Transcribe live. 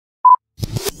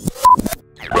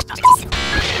I'm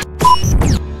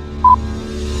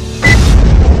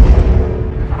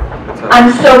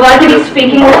so glad to be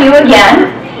speaking with you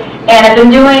again. And I've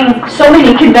been doing so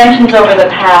many conventions over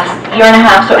the past year and a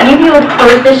half, so any of you have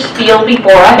heard this spiel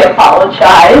before, I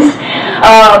apologize.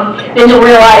 Then you'll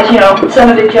realize, some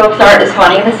of the jokes aren't as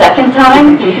funny the second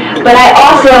time. But I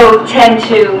also tend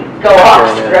to go off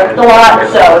script a lot,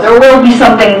 so there will be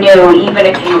something new, even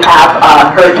if you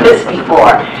have heard this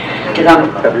before. Because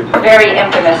I'm very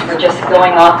infamous for just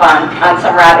going off on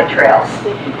some rabbit trails.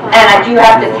 And I do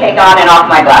have to take on and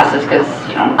off my glasses because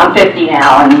I'm 50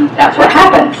 now and that's what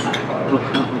happens.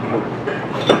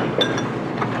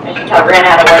 I ran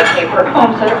out of white paper at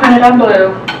home, so I printed on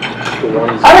blue.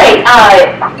 Alright,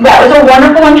 that was a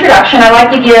wonderful introduction. I like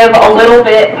to give a little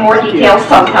bit more details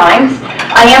sometimes.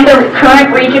 I am the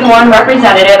current Region 1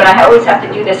 representative, and I always have to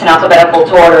do this in alphabetical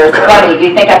order. It's funny,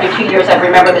 you think after 2 years I'd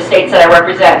remember the states that I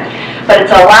represent. But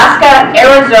it's Alaska,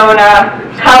 Arizona,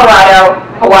 Colorado,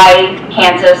 Hawaii,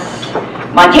 Kansas,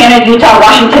 Montana, Utah,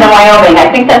 Washington, and Wyoming.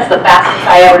 I think that's the fastest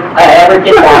I ever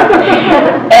did that.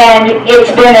 And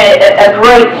it's been a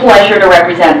great pleasure to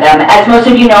represent them. As most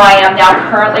of you know, I am now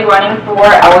currently running for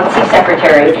LNC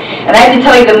Secretary. And I have to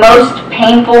tell you, the most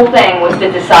painful thing was to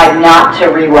decide not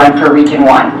to rerun for Region 1.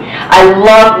 I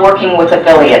love working with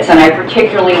affiliates, and I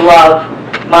particularly love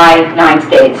my 9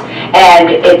 states. And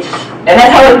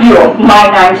that's how I view them, my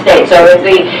 9 states. So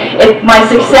if my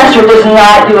successor does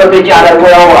not do a good job, I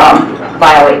will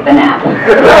violate the NAP.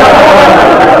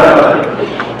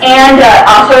 And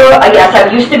also, yes, I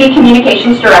used to be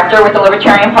communications director with the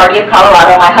Libertarian Party of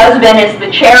Colorado. My husband is the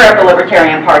chair of the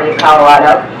Libertarian Party of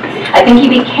Colorado. I think he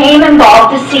became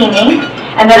involved to see me,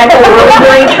 and then I pulled a really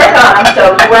great trick on him,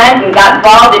 so he went and got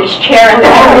involved in his chair and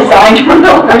then resigned from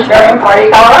the Libertarian Party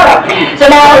of Colorado. So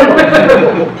now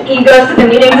he goes to the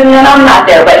meetings and then I'm not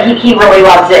there, but he really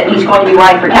loves it. He's going to be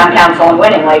running for town council and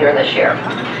winning later this year.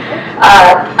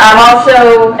 I'm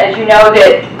also, as you know,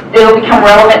 that it'll become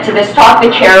relevant to this talk,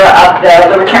 the chair of the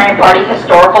Libertarian Party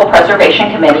Historical Preservation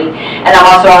Committee, and I'm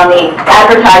also on the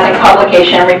Advertising,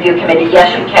 Publication, and Review Committee. Yes,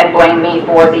 you can blame me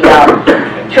for the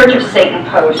Church of Satan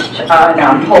post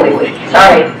on Holy Week.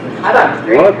 Sorry.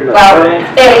 Well,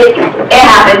 it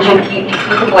happens. You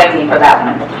can blame me for that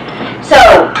one. So,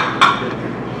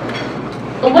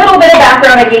 a little bit of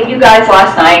background I gave you guys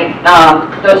last night.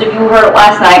 Those of you who heard it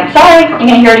last night, sorry, you're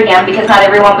going to hear it again because not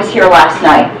everyone was here last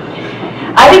night.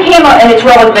 And it's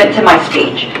relevant to my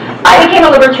speech, I became a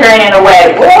libertarian in a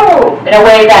way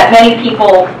that many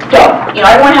people don't.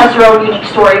 Everyone has their own unique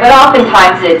story, but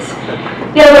oftentimes it's,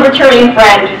 a libertarian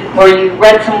friend where you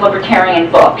read some libertarian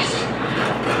books.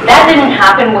 That didn't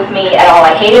happen with me at all.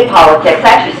 I hated politics.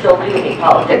 I actually still do hate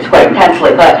politics quite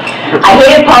intensely, but I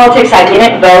hated politics. I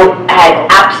didn't vote. I had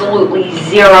absolutely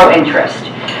zero interest.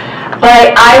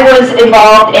 But I was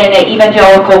involved in an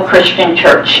evangelical Christian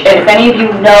church. And if any of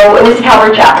you know, it was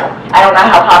Calvary Chapel. I don't know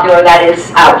how popular that is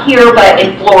out here, but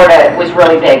in Florida it was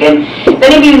really big. And if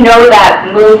any of you know that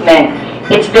movement,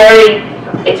 it's very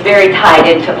tied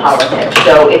into politics.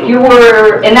 So if you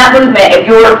were in that movement, if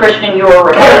you were a Christian, you were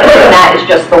a Republican, and that is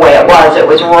just the way it was. It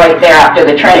was right there after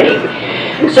the Trinity.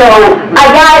 So I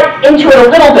got into it a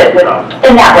little bit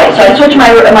in that way. So I switched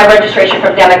my registration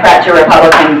from Democrat to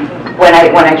Republican when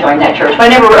I joined that church. But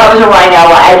I was a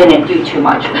rhino. I didn't do too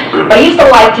much. But I used to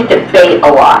like to debate a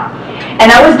lot. And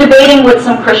I was debating with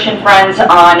some Christian friends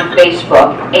on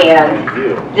Facebook, and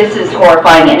this is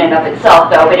horrifying in and of itself,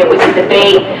 though, but it was a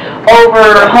debate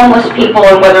over homeless people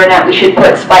and whether or not we should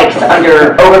put spikes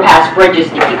under overpass bridges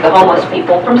to keep the homeless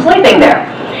people from sleeping there.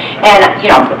 And,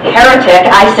 heretic,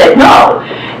 I said no.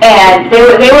 And they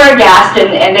were aghast,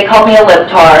 and they called me a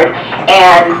libtard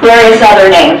and various other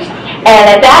names.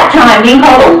 And at that time, being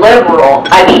called a liberal,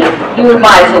 I mean, you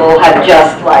might as well have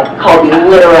just, called me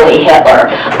literally Hitler.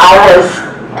 I was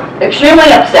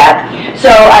extremely upset, so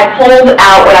I pulled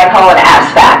out what I call an ass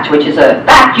fact, which is a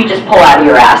fact you just pull out of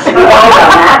your ass. We've all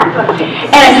done that.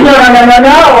 And I said, no,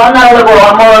 I'm not a liberal,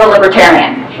 I'm more of a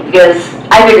libertarian. Because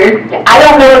I figured, I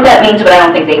don't know what that means, but I don't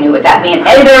think they knew what that meant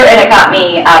either, and it got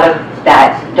me out of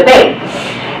that debate.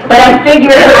 But I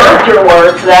figured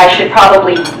afterwards that I should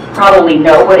probably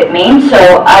know what it means,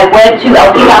 so I went to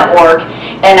LP.org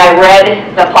and I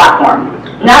read the platform.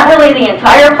 Not really the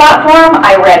entire platform,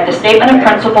 I read the statement of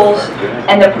principles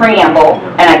and the preamble,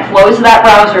 and I closed that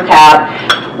browser tab,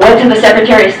 went to the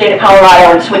Secretary of State of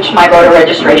Colorado and switched my voter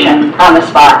registration on the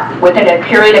spot. Within a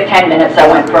period of 10 minutes, I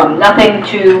went from nothing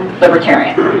to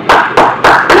libertarian.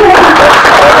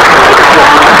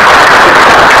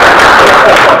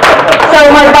 So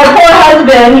my poor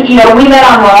husband, we met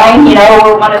online,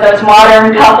 we're one of those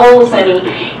modern couples, and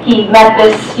he met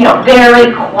this,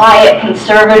 very quiet,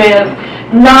 conservative,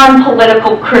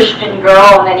 non-political Christian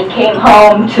girl, and then he came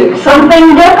home to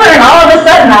something different. All of a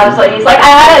sudden, he's like,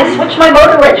 I switched my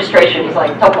voter registration. He's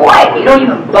like, to what? You don't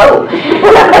even vote.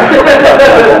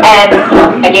 And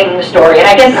I gave him the story, and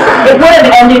I guess it would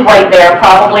have ended right there.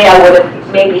 Probably I would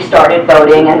have maybe started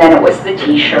voting, and then it was the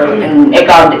T-shirt, and it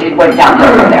went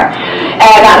downhill from there. And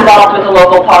I got involved with the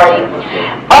local party.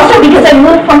 Also because I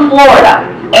moved from Florida.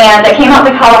 And I came out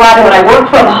to Colorado and I worked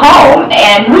from home,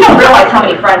 and we don't realize how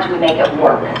many friends we make at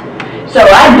work. So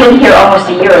I've been here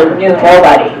almost a year and knew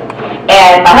nobody.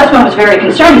 And my husband was very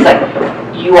concerned. He's like,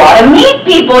 you ought to meet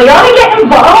people, you ought to get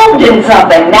involved in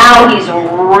something. Now he's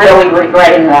really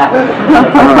regretting that.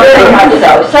 Very much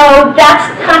so. So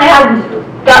that's kind of how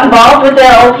I got involved with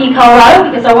the LP Colorado,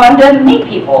 because I wanted to meet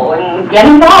people and get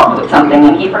involved with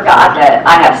something, and he forgot that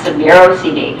I have severe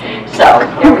OCD. So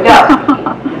here we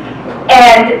go.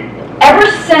 And ever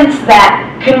since that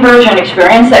conversion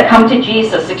experience, that come to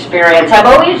Jesus experience, I've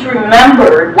always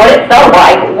remembered what it felt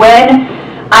like when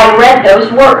I read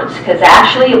those words, because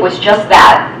actually it was just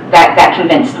that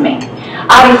convinced me.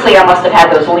 Obviously I must have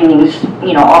had those leanings,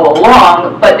 all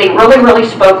along, but they really, really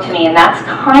spoke to me, and that's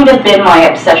kind of been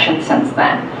my obsession since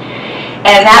then.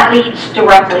 And that leads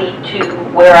directly to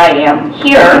where I am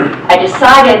here. I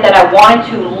decided that I wanted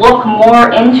to look more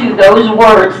into those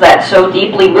words that so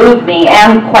deeply moved me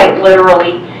and quite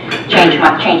literally changed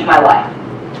my life.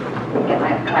 Get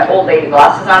my old lady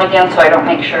glasses on again, so I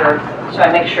make sure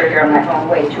here I'm not going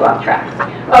way too off track.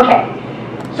 Okay,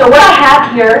 so what I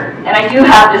have here, and I do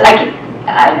have this,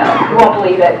 I know, you won't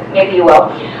believe it, maybe you will.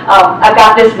 I've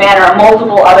got this banner and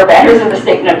multiple other banners in the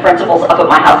statement of principles up at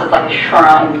my house. It's like a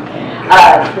shrine.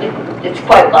 It's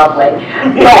quite lovely.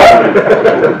 But,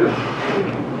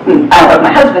 I don't know if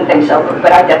my husband thinks so,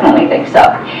 but I definitely think so.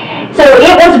 So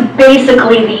it was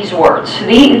basically these words.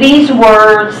 These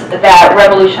words that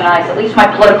revolutionized at least my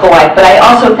political life, but I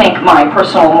also think my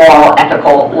personal, moral,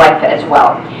 ethical life as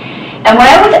well. And what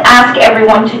I would ask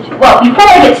everyone to do, well, before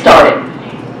I get started,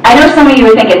 I know some of you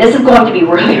are thinking, this is going to be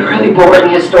really, really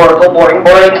boring, historical, boring,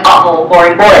 awful,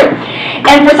 boring.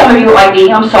 And for some of you it might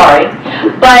be, I'm sorry.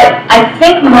 But I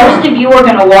think most of you are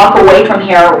going to walk away from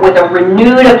here with a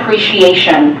renewed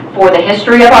appreciation for the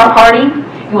history of our party.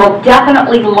 You will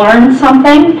definitely learn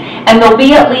something, and there'll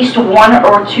be at least one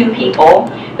or two people.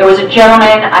 There was a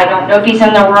gentleman, I don't know if he's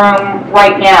in the room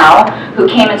right now, who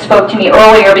came and spoke to me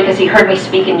earlier because he heard me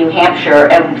speak in New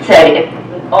Hampshire and said it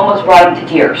almost brought him to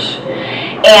tears.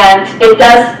 And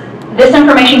this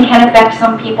information can affect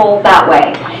some people that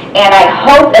way. And I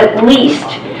hope at least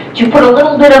to put a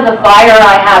little bit of the fire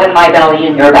I have in my belly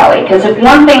in your belly. Because if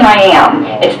one thing I am,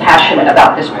 it's passionate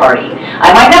about this party.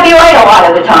 I might not be right a lot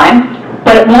of the time,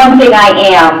 but one thing I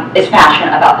am is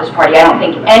passionate about this party. I don't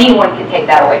think anyone can take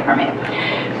that away from me.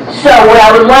 So what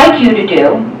I would like you to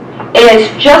do is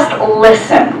just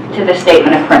listen to the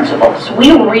statement of principles.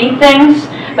 We read things,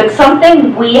 but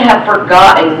something we have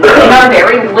forgotten in our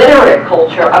very literate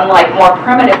culture, unlike more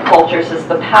primitive cultures, is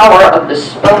the power of the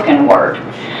spoken word.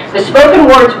 The spoken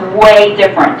word's way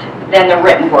different than the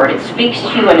written word. It speaks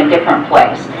to you in a different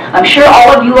place. I'm sure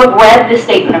all of you have read the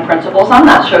statement of principles. I'm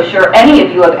not so sure any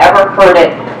of you have ever heard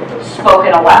it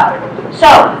spoken aloud. So,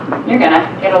 you're going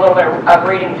to get a little bit of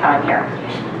reading time here.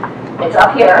 It's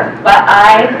up here, but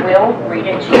I will read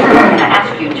it to you. I'm going to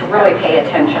ask you to really pay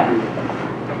attention.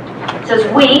 It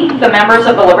says, we, the members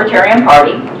of the Libertarian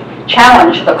Party,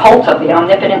 challenge the cult of the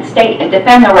omnipotent state and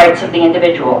defend the rights of the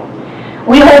individual.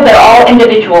 We hold that all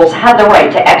individuals have the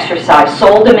right to exercise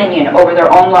sole dominion over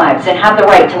their own lives and have the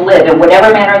right to live in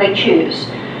whatever manner they choose,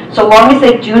 so long as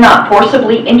they do not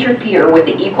forcibly interfere with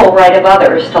the equal right of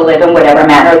others to live in whatever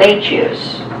manner they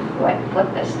choose. Wait,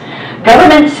 flip this.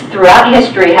 Governments throughout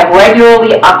history have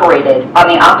regularly operated on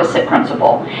the opposite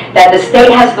principle, that the state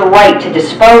has the right to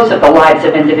dispose of the lives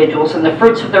of individuals and the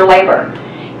fruits of their labor.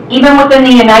 Even within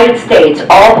the United States,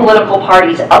 all political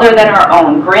parties other than our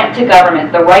own grant to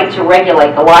government the right to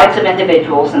regulate the lives of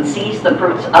individuals and seize the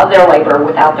fruits of their labor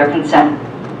without their consent.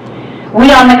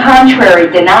 We, on the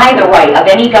contrary, deny the right of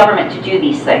any government to do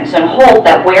these things and hold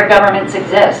that where governments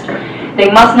exist, they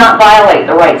must not violate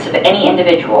the rights of any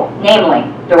individual, namely,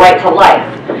 the right to life.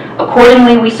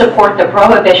 Accordingly, we support the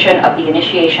prohibition of the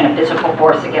initiation of physical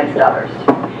force against others.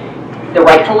 The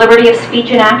right to liberty of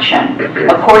speech and action.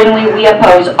 Accordingly, we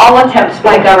oppose all attempts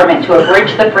by government to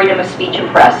abridge the freedom of speech and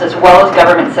press, as well as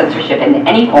government censorship in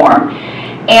any form,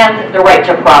 and the right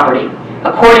to property.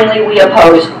 Accordingly, we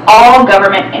oppose all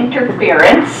government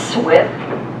interference with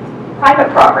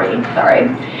private property,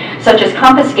 such as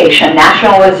confiscation,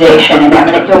 nationalization, and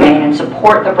eminent domain, and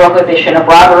support the prohibition of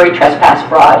robbery, trespass,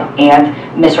 fraud, and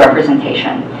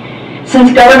misrepresentation.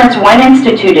 Since governments, when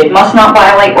instituted, must not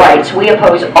violate rights, we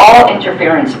oppose all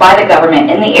interference by the government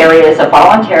in the areas of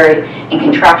voluntary and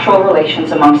contractual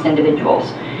relations amongst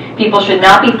individuals. People should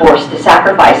not be forced to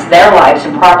sacrifice their lives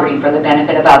and property for the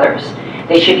benefit of others.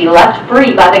 They should be left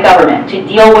free by the government to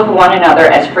deal with one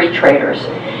another as free traders.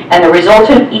 And the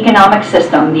resultant economic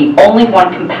system, the only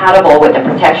one compatible with the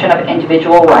protection of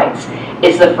individual rights,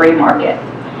 is the free market.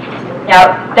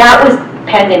 Now, that was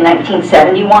penned in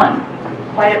 1971.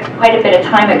 Quite a bit of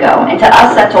time ago, and to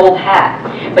us that's old hat.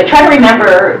 But try to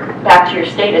remember back to your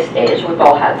status days. We've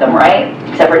all had them, right?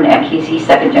 Except for Nick, he's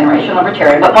second generation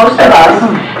libertarian, but most of us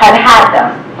have had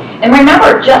them. And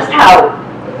remember just how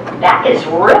that is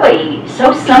really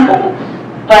so simple,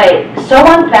 but so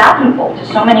unfathomable to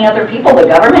so many other people. The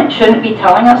government shouldn't be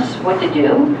telling us what to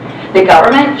do. The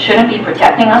government shouldn't be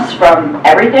protecting us from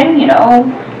everything, you know,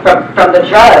 from the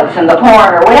drugs and the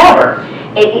porn or whatever.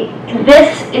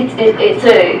 It's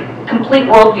a complete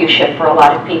worldview shift for a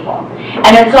lot of people.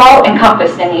 And it's all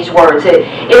encompassed in these words. It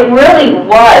really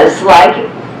was like,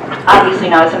 obviously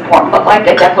not as important, but like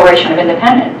a Declaration of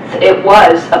Independence. It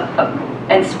was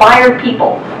inspired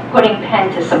people putting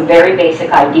pen to some very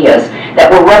basic ideas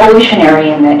that were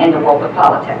revolutionary in the world of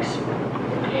politics.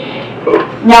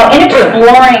 Now, in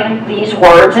exploring these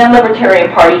words and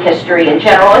Libertarian Party history in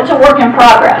general, it's a work in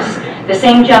progress. The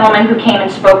same gentleman who came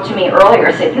and spoke to me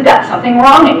earlier said, "You got something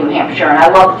wrong in New Hampshire," and I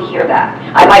love to hear that.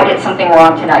 I might get something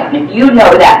wrong tonight, and if you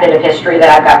know that bit of history that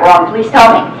I've got wrong, please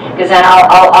tell me, because then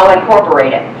I'll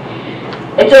incorporate it.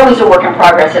 It's always a work in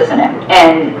progress, isn't it?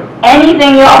 And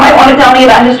anything you all might want to tell me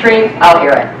about history, I'll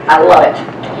hear it. I love it.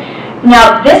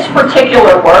 Now, this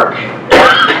particular work,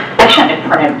 I shouldn't have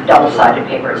printed double-sided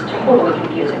paper. It's totally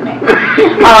confusing me.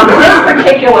 This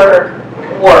particular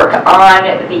work on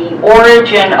the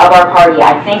origin of our party,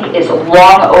 I think, is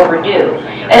long overdue.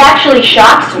 It actually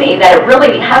shocks me that it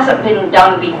really hasn't been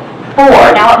done before.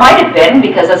 Now, it might have been,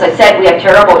 because as I said, we have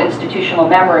terrible institutional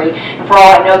memory, and for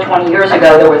all I know, 20 years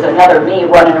ago, there was another me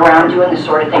running around doing this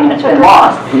sort of thing, and it's been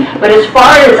lost. But as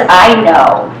far as I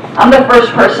know, I'm the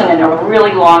first person in a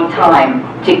really long time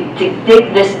to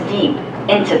dig this deep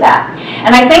into that.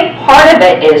 And I think part of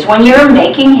it is when you're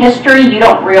making history, you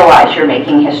don't realize you're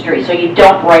making history, so you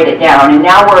don't write it down. And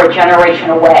now we're a generation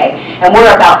away, and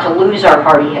we're about to lose our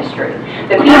party history.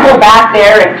 The people back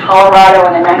there in Colorado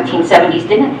in the 1970s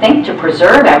didn't think to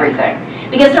preserve everything,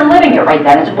 because they're living it right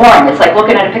then. It's boring. It's like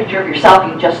looking at a picture of yourself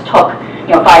you just took,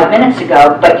 5 minutes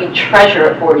ago, but you treasure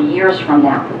it 40 years from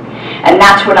now. And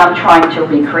that's what I'm trying to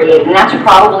recreate, and that's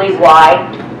probably why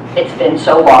it's been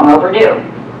so long overdue.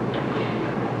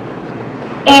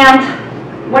 And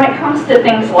when it comes to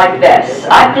things like this,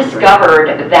 I've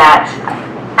discovered that,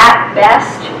 at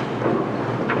best,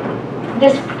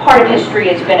 this part of history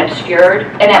has been obscured,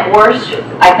 and at worst,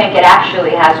 I think it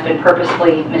actually has been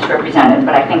purposefully misrepresented,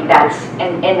 but I think that's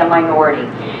in the minority.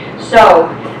 So,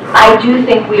 I do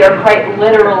think we are quite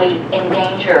literally in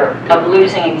danger of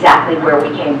losing exactly where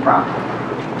we came from.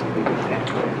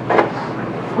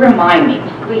 Remind me,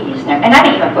 please. And I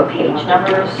didn't even put page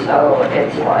numbers, so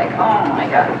it's like, oh my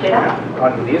God, did I?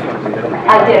 On these ones you did.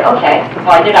 I did, okay.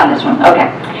 Well, I did on this one,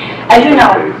 okay. As you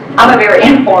know, I'm a very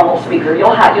informal speaker.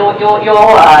 You'll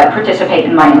participate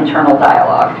in my internal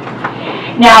dialogue.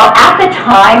 Now, at the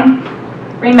time,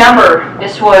 remember,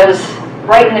 this was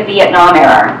right in the Vietnam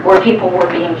era, where people were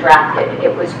being drafted.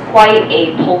 It was quite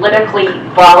a politically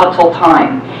volatile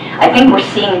time. I think we're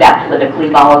seeing that politically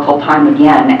volatile time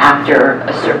again after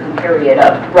a certain period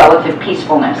of relative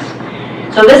peacefulness.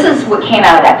 So this is what came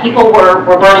out of that. People were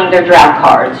burning their draft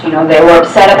cards. They were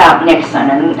upset about Nixon,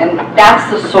 and that's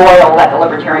the soil that the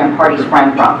Libertarian Party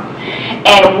sprang from.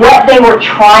 And what they were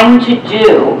trying to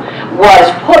do was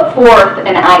put forth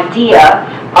an idea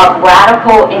of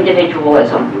radical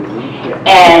individualism.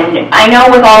 And I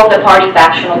know with all of the party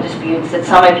factional disputes that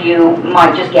some of you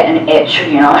might just get an itch,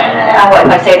 if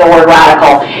I say the word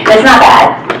radical. It's not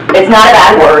bad. It's not a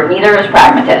bad word, neither is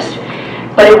pragmatist.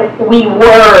 But we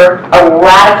were a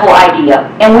radical idea,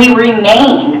 and we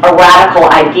remain a radical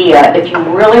idea if you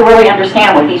really, really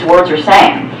understand what these words are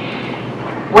saying.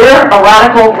 We're a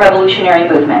radical revolutionary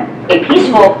movement. A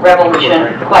peaceful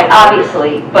revolution, quite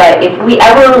obviously, but if we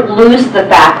ever lose the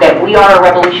fact that we are a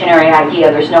revolutionary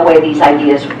idea, there's no way these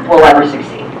ideas will ever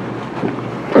succeed.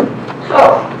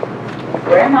 So,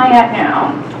 where am I at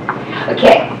now?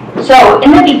 Okay, so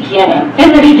in the beginning,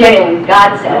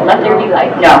 God said, let there be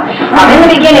light. No, in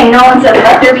the beginning, no one said,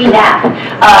 let there be nap.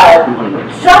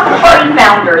 Some party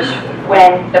founders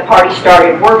when the party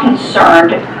started, were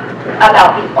concerned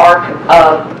about the arc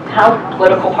of how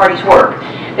political parties work.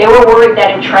 They were worried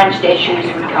that entrenched issues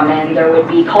would come in, there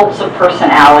would be cults of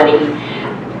personality,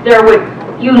 there would,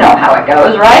 you know how it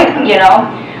goes, right? You know,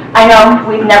 I know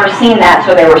we've never seen that,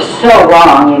 so they were so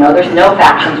wrong, you know, there's no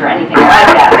factions or anything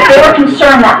like that. But they were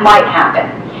concerned that might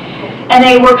happen. And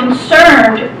they were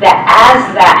concerned that as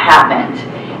that happened,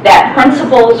 that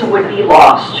principles would be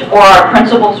lost, or our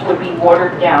principles would be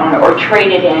watered down or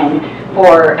traded in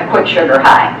for a quick sugar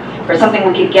high, for something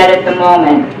we could get at the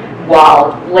moment,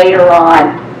 while later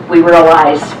on we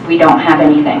realize we don't have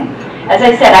anything. As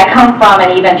I said, I come from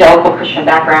an evangelical Christian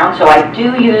background, so I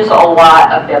do use a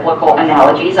lot of biblical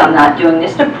analogies. I'm not doing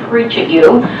this to preach at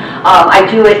you. I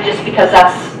do it just because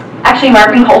that's actually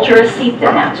American culture is seeped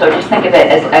in that, so just think of it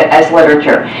as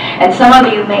literature. And some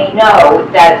of you may know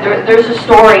that there's a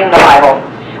story in the Bible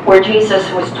where Jesus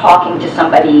was talking to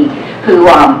somebody who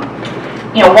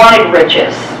wanted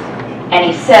riches. And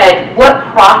he said, what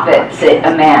profits it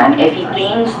a man if he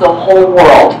gains the whole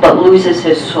world but loses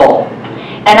his soul?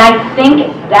 And I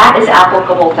think that is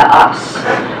applicable to us.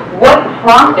 What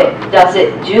profit does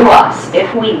it do us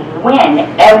if we win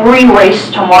every race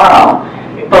tomorrow,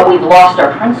 but we've lost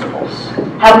our principles?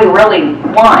 Have we really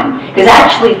won? Because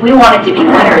actually, if we wanted to be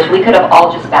winners, we could have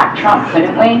all just backed Trump,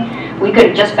 couldn't we? We could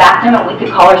have just backed him and we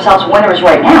could call ourselves winners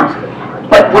right now.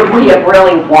 But would we have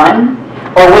really won?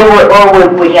 Or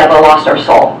would we have lost our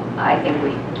soul? I think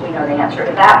we know the answer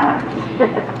to that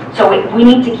one. So we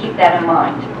need to keep that in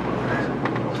mind.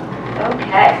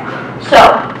 Okay, so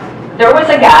there was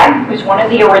a guy who's one of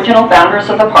the original founders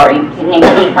of the party, named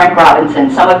E. Frank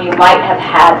Robinson. Some of you might have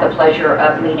had the pleasure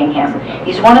of meeting him.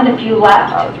 He's one of the few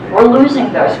left. We're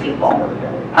losing those people.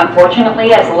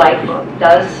 Unfortunately, as life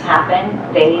does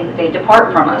happen, they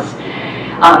depart from us.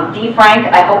 D. Frank,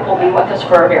 I hope, will be with us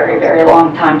for a very, very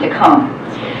long time to come.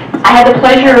 I had the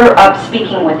pleasure of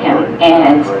speaking with him,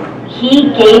 and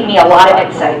he gave me a lot of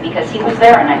insight because he was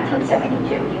there in 1972.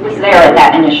 He was there at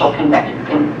that initial convention.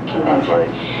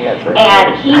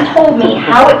 And he told me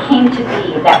how it came to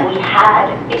be that we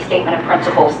had a statement of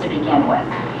principles to begin with.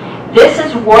 This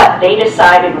is what they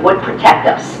decided would protect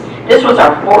us. This was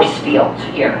our force field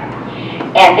here.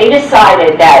 And they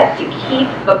decided that to keep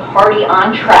the party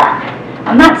on track,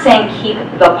 I'm not saying keep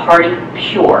the party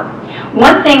pure.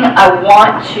 One thing I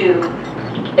want to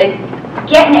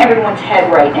get in everyone's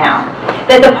head right now,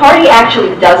 that the party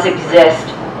actually does exist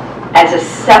as a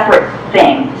separate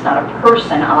thing. It's not a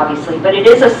person, obviously, but it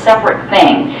is a separate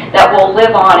thing that will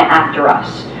live on after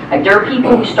us. Like, there are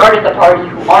people who started the party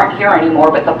who aren't here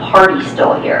anymore, but the party's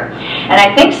still here. And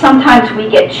I think sometimes we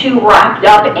get too wrapped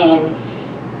up in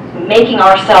making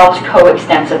ourselves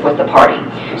coextensive with the party.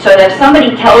 So that if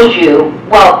somebody tells you,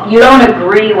 well, you don't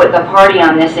agree with the party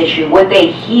on this issue, what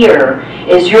they hear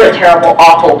is you're a terrible,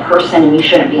 awful person and you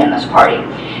shouldn't be in this party.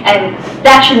 And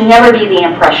that should never be the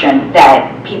impression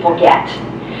that people get.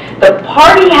 The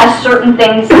party has certain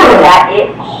things that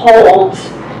it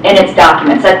holds in its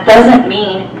documents. That doesn't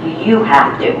mean you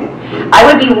have to. I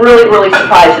would be really, really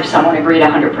surprised if someone agreed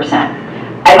 100%.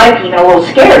 I might be even a little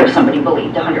scared if somebody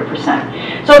believed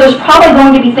 100%. So there's probably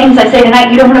going to be things I say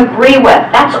tonight you don't agree with.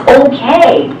 That's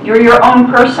okay. You're your own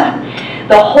person.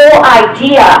 The whole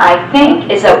idea, I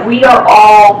think, is that we are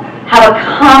all have a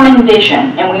common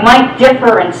vision, and we might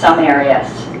differ in some areas.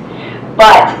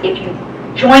 But if you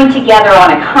join together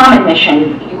on a common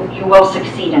mission, you will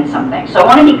succeed in something. So I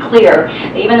want to be clear,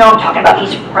 that even though I'm talking about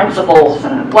these principles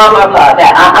and blah, blah, blah,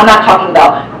 that I'm not talking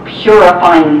about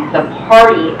purifying the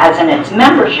party as in its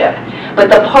membership, but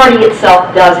the party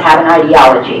itself does have an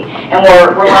ideology, and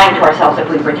we're lying to ourselves if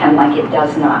we pretend like it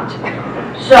does not.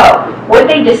 So what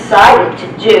they decided to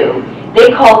do,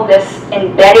 they called this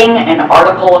embedding an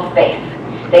article of faith.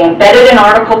 They embedded an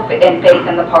article in faith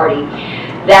in the party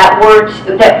that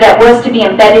was to be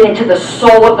embedded into the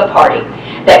soul of the party,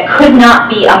 that could not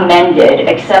be amended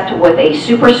except with a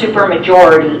super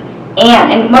majority,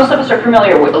 and most of us are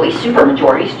familiar with at least super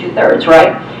majorities, 2/3,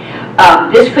 right?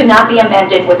 This could not be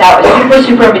amended without a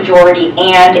super majority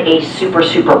and a super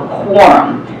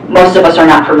quorum. Most of us are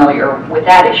not familiar with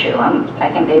that issue. I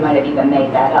think they might have even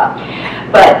made that up.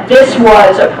 But this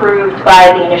was approved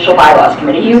by the initial bylaws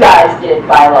committee. You guys did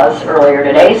bylaws earlier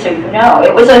today, so you know.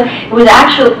 It was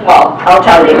actually, well, I'll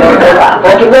tell you,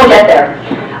 we'll get there.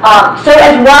 So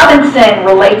as Robinson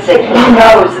relates it, he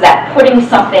knows that putting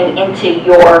something into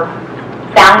your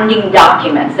founding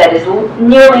documents that is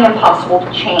nearly impossible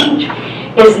to change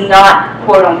is not,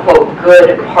 quote-unquote,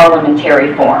 good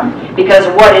parliamentary form. Because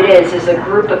what it is a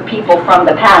group of people from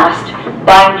the past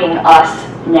binding us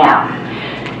now.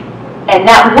 And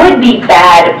that would be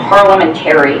bad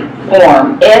parliamentary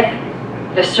form if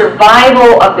the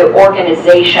survival of the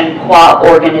organization qua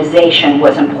organization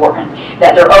was important.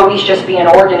 That there always just be an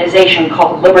organization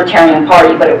called Libertarian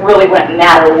Party, but it really wouldn't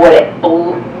matter what it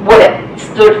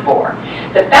stood for.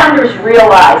 The founders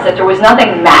realized that there was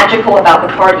nothing magical about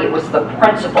the party, it was the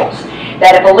principles.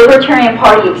 That if a Libertarian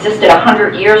Party existed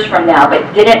 100 years from now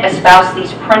but didn't espouse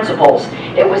these principles,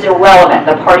 it was irrelevant,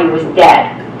 the party was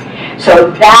dead. So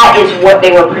that is what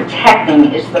they were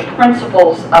protecting, is the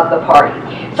principles of the party.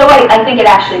 So I think it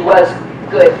actually was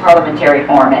good parliamentary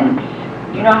form, and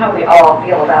you know how we all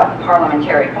feel about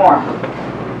parliamentary form.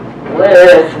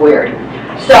 It's weird.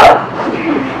 So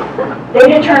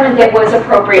they determined it was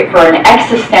appropriate for an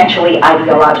existentially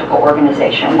ideological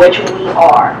organization, which we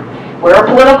are. We're a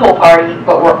political party,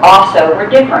 but we're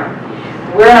different.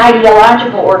 We're an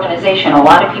ideological organization. A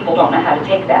lot of people don't know how to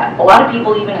take that. A lot of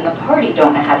people even in the party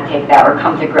don't know how to take that or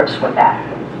come to grips with that.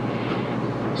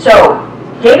 So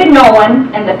David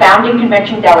Nolan and the founding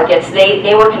convention delegates,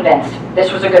 they were convinced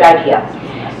this was a good idea.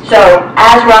 So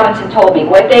as Robinson told me,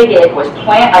 what they did was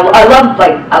plant,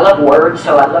 I love words,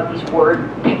 so I love these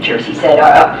word pictures. He said,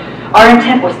 our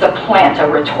intent was to plant a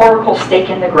rhetorical stake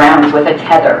in the ground with a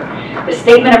tether. The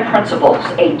statement of principles,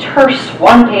 a terse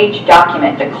one-page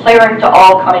document declaring to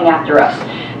all coming after us,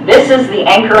 this is the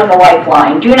anchor and the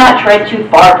lifeline. Do not tread too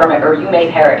far from it or you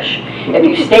may perish. If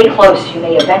you stay close, you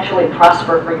may eventually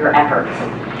prosper for your efforts.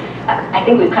 I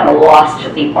think we've kind of lost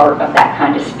the art of that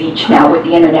kind of speech now with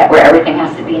the internet, where everything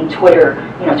has to be in Twitter,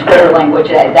 Twitter language.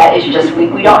 That is just,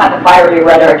 we don't have the fiery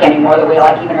rhetoric anymore the way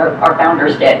like even our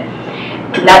founders did.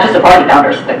 Not just the party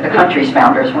founders, the country's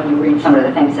founders, when you read some of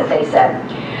the things that they said.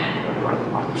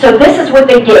 So this is what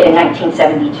they did in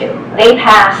 1972. They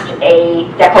passed a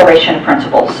Declaration of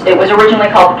Principles. It was originally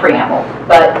called the Preamble,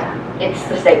 but it's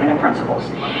the Statement of Principles.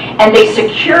 And they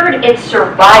secured its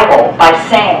survival by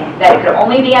saying that it could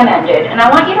only be amended, and I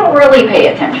want you to really pay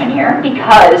attention here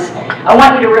because I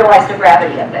want you to realize the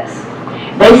gravity of this.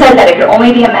 They said that it could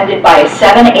only be amended by a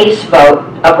 7/8 vote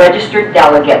of registered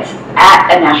delegates at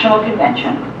a national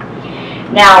convention.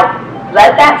 Now,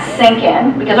 let that sink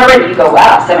in, because already you go,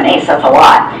 wow, 7/8, that's a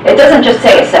lot. It doesn't just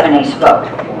say a 7/8 vote.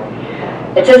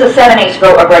 It says a 7/8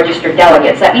 vote of registered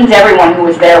delegates. That means everyone who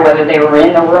was there, whether they were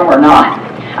in the room or not.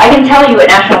 I can tell you at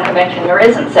National Convention there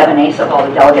isn't 7/8 of all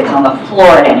the delegates on the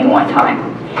floor at any one time.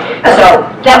 So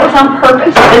that was on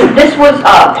purpose. This was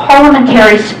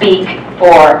parliamentary speak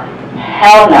for,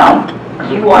 hell no,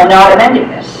 you are not amending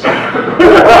this. Basically,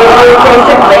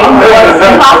 was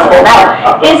impossible.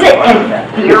 Now, is it in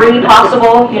theory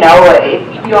possible?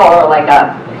 If you all are like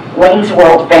a Wayne's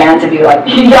World fans, if you're like,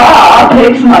 yeah,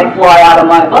 pigs might fly out of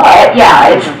my butt. Yeah,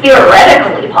 it's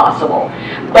theoretically possible,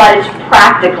 but it's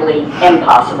practically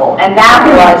impossible, and that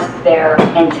was their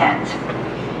intent.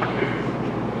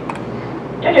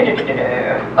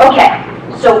 Okay,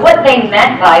 so what they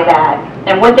meant by that,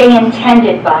 and what they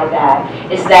intended by that,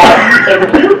 is that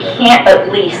if you can't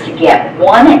at least get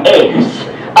 1/8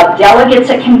 of delegates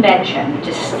at convention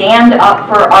to stand up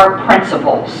for our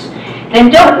principles, then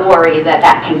don't worry that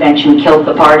that convention killed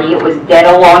the party. It was dead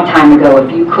a long time ago if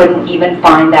you couldn't even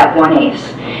find that 1/8.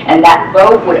 And that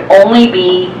vote would only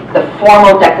be the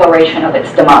formal declaration of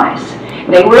its demise.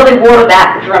 They really were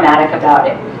that dramatic about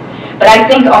it. But I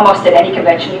think almost at any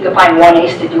convention you could find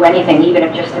 1/8 to do anything, even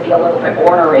if just to be a little bit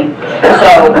ornery.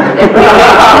 So,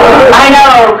 I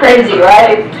know, crazy,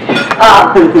 right?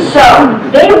 So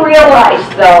they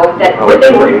realized, though, that what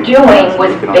they were doing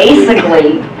was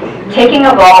basically taking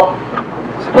a vault,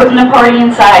 putting the party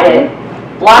inside it,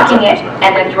 locking it,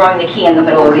 and then throwing the key in the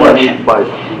middle of the ocean.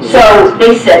 So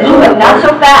they said, look, not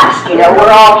so fast.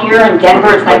 We're all here in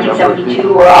Denver, it's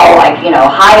 1972, we're all like,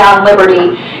 high on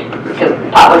liberty, because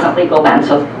pot wasn't legal then,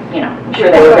 so, I'm sure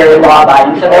they were very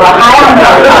law-abiding, so they were high on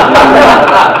liberty.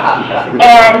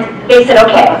 And they said,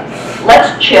 okay,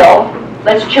 let's chill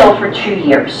for 2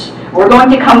 years. We're going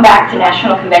to come back to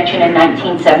National Convention in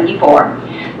 1974.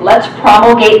 Let's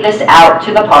promulgate this out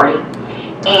to the party,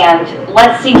 and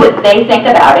let's see what they think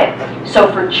about it. So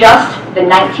for just the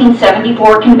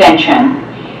 1974 convention,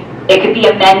 it could be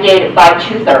amended by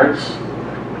 2/3,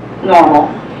 normal.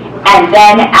 And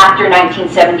then after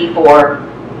 1974,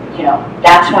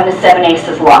 that's when the 7/8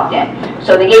 is locked in.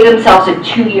 So they gave themselves a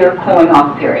 2-year cooling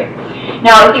off period.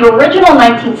 Now, at the original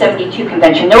 1972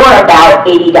 convention, there were about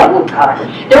 80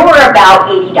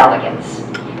 delegates.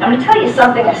 I'm going to tell you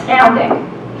something astounding.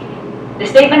 The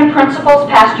Statement of Principles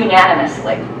passed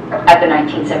unanimously at the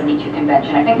 1972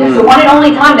 convention. I think this is the one and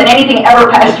only time that anything ever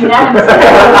passed unanimously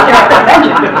at the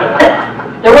convention.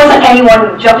 There wasn't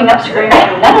anyone jumping up screaming,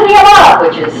 none of the above,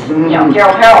 which is, you know,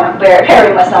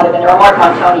 Caryn must not have been there, or Mark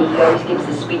Montoni, he always gives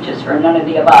the speeches for none of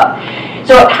the above.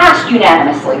 So it passed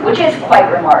unanimously, which is quite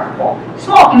remarkable.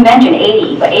 Small convention,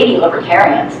 80, but 80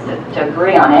 libertarians to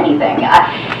agree on anything.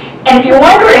 And if you're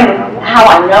wondering how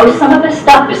I know some of this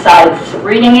stuff besides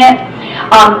reading it,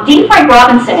 D. Frank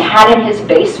Robinson had in his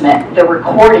basement the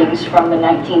recordings from the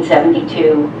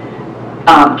 1972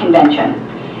 convention.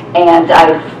 And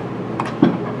I've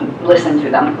listened to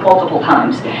them multiple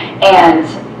times. And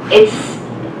it's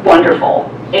wonderful.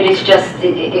 It is just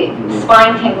a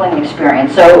spine-tingling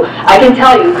experience. So I can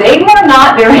tell you, they were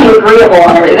not very agreeable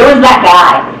on everything. There was that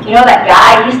guy. You know that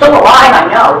guy? He's still alive,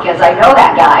 I know, because I know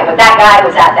that guy. But that guy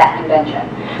was at that convention.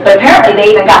 But apparently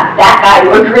they even got that guy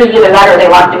to agree. Either that or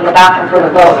they locked him in the bathroom for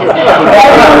the vote.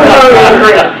 Totally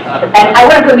agreed. And I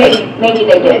wonder if maybe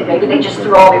they did. Maybe they just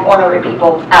threw all the ornery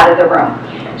people out of the room.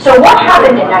 So what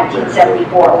happened in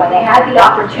 1974 when they had the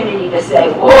opportunity to say,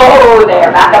 whoa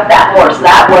there, back up that horse?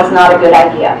 That was not a good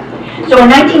idea. So in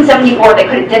 1974, they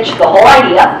could have ditched the whole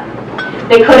idea.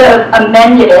 They could have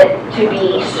amended it to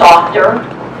be softer.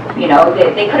 You know,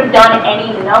 they could have done any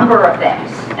number of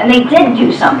things. And they did do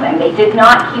something. They did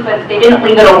not keep it, they didn't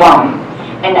leave it alone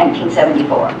in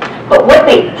 1974. But what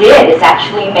they did is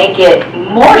actually make it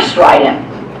more strident.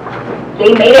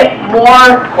 They made it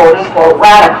more, quote unquote,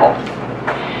 radical.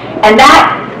 And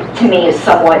that, to me, is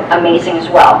somewhat amazing as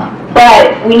well.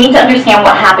 But we need to understand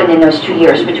what happened in those 2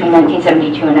 years between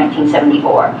 1972 and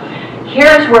 1974.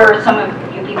 Here's where some of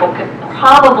you people could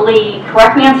probably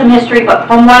correct me on some history, but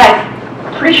from what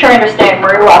I'm pretty sure I understand,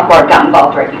 Maria Rothbard got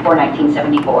involved right before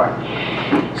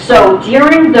 1974. So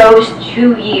during those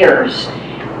 2 years,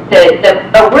 the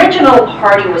original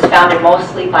party was founded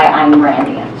mostly by Ayn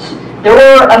Randians. There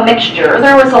were a mixture,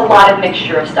 there was a lot of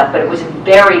mixture of stuff, but it was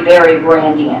very, very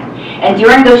Randian. And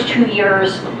during those 2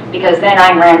 years, because then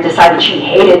Ayn Rand decided she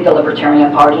hated the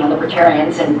Libertarian Party and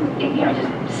libertarians and, you know,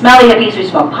 just smelly hippies who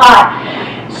smoke pot.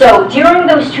 So during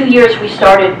those 2 years, we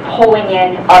started pulling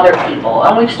in other people,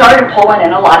 and we've started pulling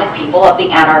in a lot of people of the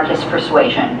anarchist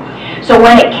persuasion. So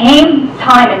when it came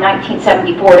time in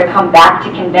 1974 to come back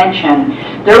to convention,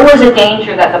 there was a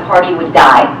danger that the party would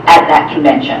die at that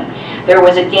convention. There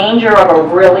was a danger of a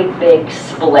really big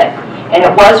split, and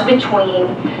it was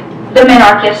between the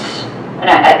minarchists, and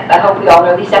I hope we all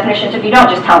know these definitions. If you don't,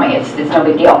 just tell me, it's no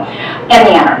big deal, and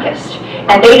the anarchists.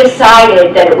 And they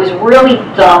decided that it was really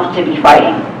dumb to be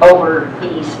fighting over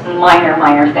these minor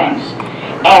things.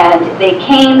 And they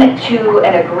came to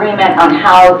an agreement on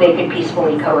how they could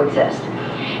peacefully coexist.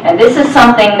 And this is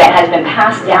something that has been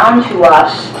passed down to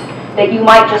us that you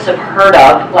might just have heard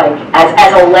of, like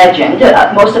as a legend.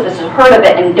 Most of us have heard of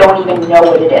it and don't even know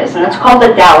what it is. And it's called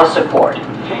the Dallas Accord,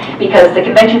 because the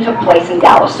convention took place in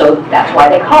Dallas, so that's why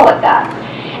they call it that.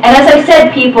 And as I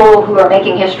said, people who are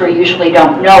making history usually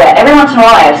don't know it. Every once in a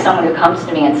while I have someone who comes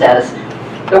to me and says,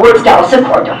 the words Dallas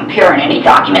Accord don't appear in any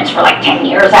documents for like 10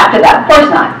 years after that. Of course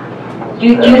not. Do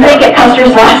you think at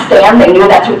Custer's last stand they knew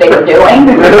that's what they were doing?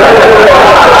 No, they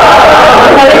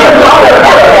didn't call it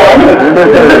that then.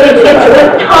 It's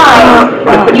the time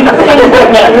you think the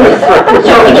names.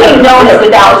 So it became known as the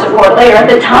Dallas Accord later. At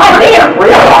the time, they didn't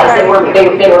realize they were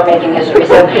making history.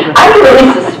 So I'd be really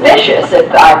suspicious if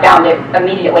I found it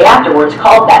immediately afterwards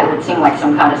called that. It would seem like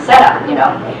some kind of setup, you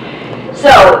know.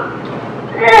 So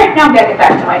now I'm going to get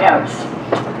back to my notes.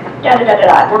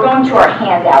 We're going to our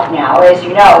handout now. As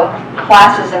you know,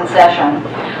 class is in session.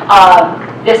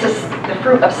 This is the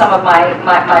fruit of some of my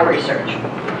research.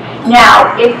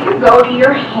 Now, if you go to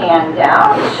your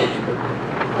handout,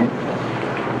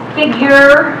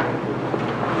 figure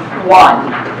 1.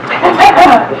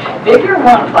 Figure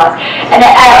 1 class. And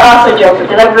I also joke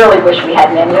because I really wish we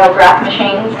had mimeograph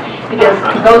machines, because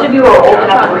those of you who are old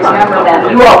enough to remember them,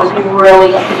 you all would be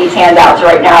really into these handouts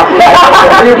right now.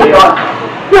 Really going,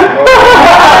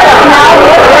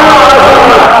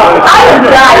 I would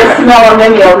die to smell a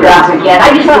mimeograph again.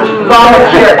 I used to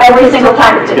volunteer every single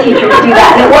time as a teacher to do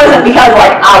that. And it wasn't because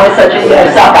like I was such a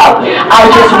suck up. I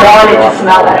just wanted to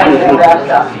smell that mimeograph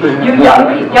stuff. You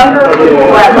younger people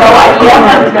who have no idea,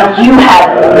 you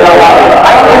have no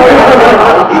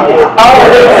idea. Oh,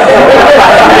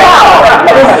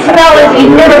 the smell is,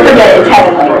 you never forget it, it's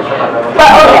heavenly. But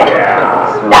okay.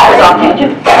 That was off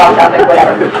tangent, off topic,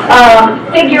 whatever.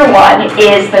 Figure 1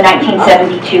 is the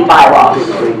 1972 bylaws.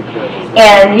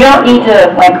 And you don't need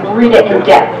to like read it in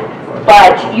depth,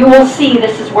 but you will see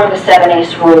this is where the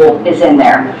 7/8 rule is in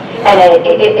there. And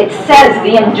it says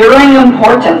the enduring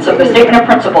importance of the statement of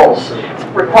principles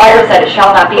requires that it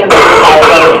shall not be amended by a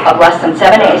vote of less than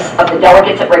 7/8 of the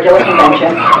delegates at regular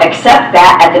convention, except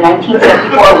that at the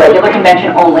 1974 regular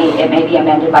convention only, it may be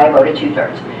amended by a vote of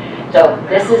 2/3. So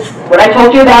this is what I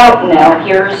told you about. Now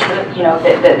here's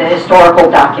the historical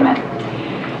document.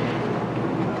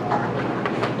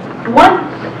 What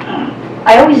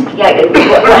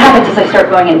happens is I start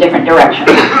going in different directions.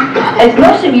 As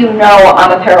most of you know,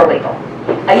 I'm a paralegal.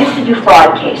 I used to do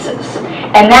fraud cases,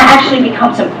 and that actually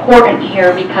becomes important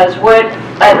here because what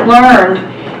I've learned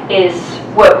is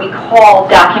what we call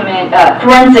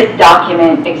forensic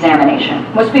document examination.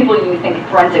 Most people, you think of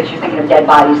forensics, you're thinking of dead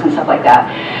bodies and stuff like that,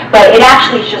 but it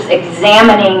actually is just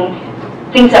examining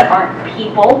things that aren't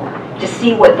people to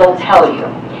see what they'll tell you.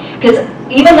 Because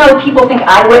even though people think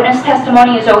eyewitness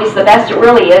testimony is always the best, it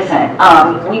really isn't.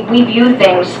 We view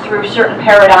things through certain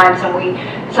paradigms, and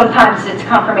sometimes it's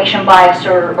confirmation bias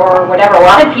or whatever. A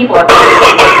lot of people are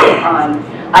focused on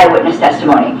eyewitness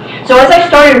testimony. So as I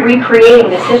started recreating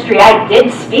this history, I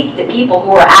did speak to people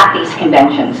who were at these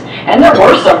conventions, and there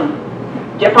were some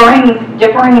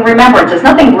differing remembrances.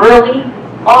 Nothing really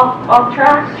off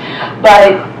track,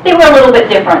 but they were a little bit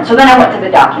different. So then I went to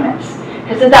the documents,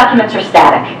 because the documents are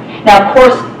static. Now, of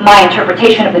course, my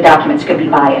interpretation of the documents could be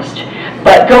biased,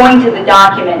 but going to the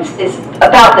documents is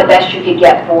about the best you could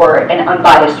get for an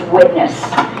unbiased witness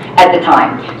at the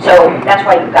time. So that's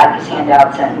why you've got these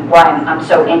handouts and why I'm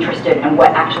so interested in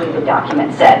what actually the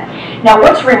document said. Now,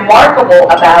 what's remarkable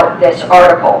about this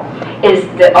article is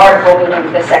the article,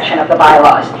 meaning the section of the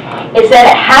bylaws, is that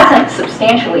it hasn't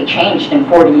substantially changed in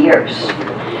 40 years.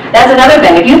 That's another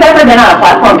thing. If you've ever been on a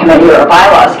platform committee or a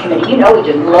bylaws committee, you know we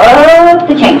just love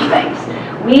to change things.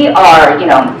 We are,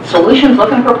 solutions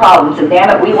looking for problems, and damn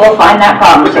it, we will find that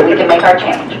problem so we can make our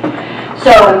change.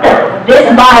 So this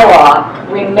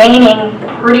bylaw remaining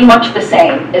pretty much the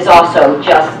same is also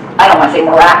just, I don't want to say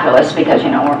miraculous because,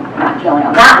 we're not dealing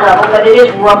on that level, but it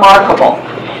is remarkable.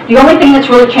 The only thing that's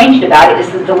really changed about it is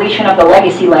the deletion of the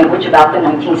legacy language about the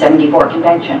 1974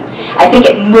 convention. I think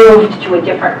it moved to a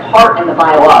different part in the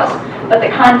bylaws, but the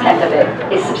content of it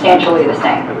is substantially the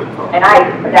same. And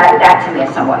that to me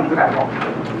is somewhat incredible.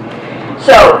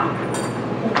 So,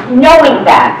 knowing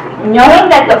that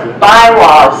the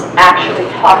bylaws actually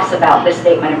talks about the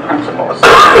statement of principles.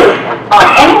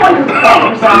 Anyone who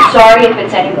claims, and I'm sorry if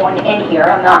it's anyone in here,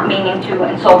 I'm not meaning to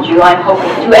insult you, I'm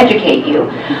hoping to educate you.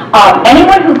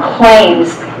 Anyone who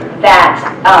claims that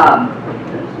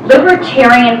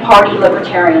Libertarian Party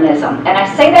libertarianism, and I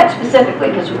say that specifically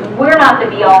because we're not the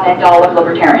be-all and end-all of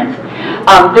libertarians.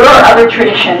 There are other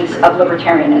traditions of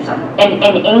libertarianism. In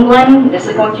England, this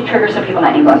is going to trigger some people,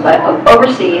 not England, but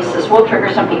overseas, this will trigger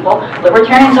some people.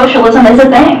 Libertarian socialism is a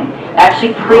thing. It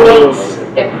actually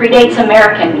predates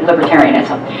American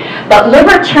libertarianism. But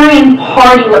Libertarian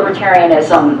Party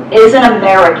libertarianism is an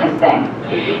American thing,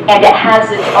 and it has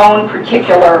its own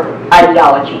particular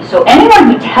ideology. So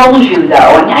anyone who tells you,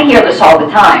 though, and I hear this all the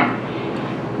time,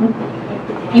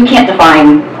 you can't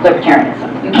define libertarianism.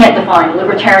 You can't define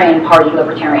Libertarian Party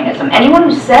libertarianism. Anyone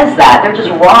who says that, they're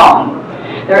just wrong.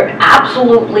 They're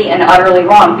absolutely and utterly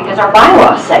wrong because our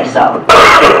bylaws say so.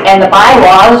 And the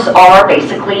bylaws are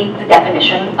basically the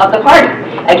definition of the party.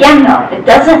 Again, though, it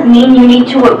doesn't mean you need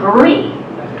to agree.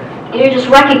 You're just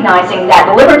recognizing that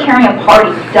the Libertarian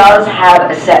Party does have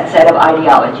a set of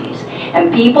ideologies.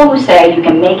 And people who say you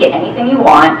can make it anything you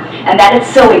want and that it's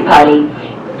silly putty,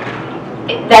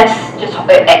 that's just,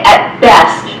 at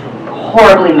best,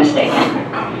 horribly mistaken.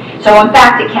 So in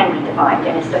fact, it can be defined,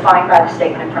 and it's defined by the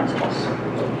statement of principles.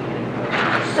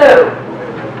 So,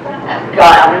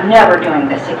 God, I'm never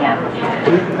doing this again.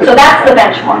 So that's the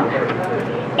benchmark.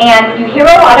 And you hear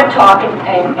a lot of talk,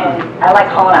 and I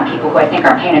like calling on people who I think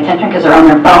aren't paying attention because they're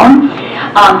on their phone.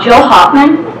 Jill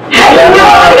Hoffman. I know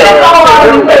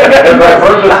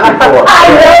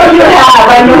you have.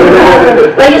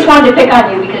 But I just wanted to pick on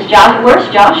you because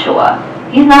where's Joshua?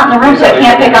 He's not in the room, so I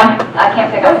can't pick on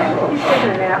him.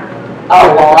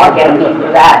 Oh, well, I'll get him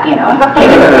for that,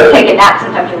 Take a nap,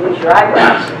 sometimes you lose your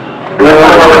eyebrows.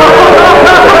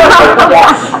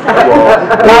 Yes.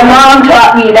 My mom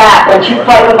taught me that when she'd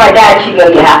fight with my dad, she'd go,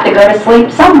 you have to go to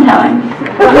sleep sometime.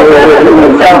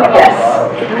 So, yes.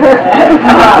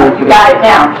 You got it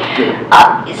now.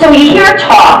 So you hear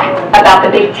talk about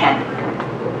the Big Tent.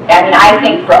 I mean, I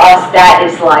think for us that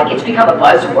is like, it's become a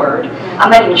buzzword.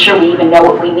 I'm not even sure we even know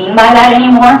what we mean by that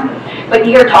anymore. But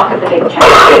you hear talk of the Big Tent.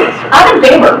 I'm in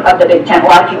favor of the Big Tent. A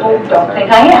lot of people don't think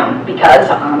I am because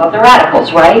I'm of the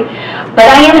radicals, right?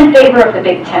 But I am in favor of the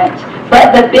Big Tent.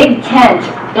 But the Big Tent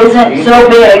isn't so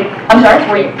big. I'm sorry,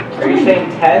 were you? Are you saying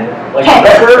 10? Like 10.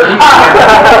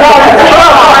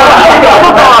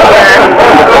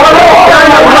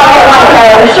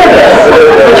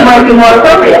 Which might be more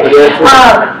appropriate.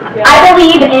 I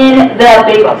believe in the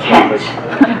big tent,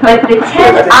 but the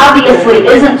tent obviously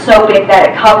isn't so big that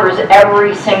it covers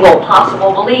every single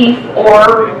possible belief,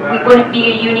 or we wouldn't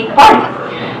be a unique party.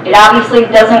 It obviously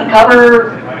doesn't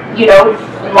cover, you know,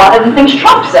 a lot of the things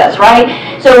Trump says,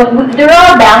 right? So there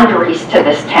are boundaries to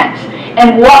this tent.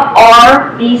 And what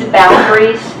are these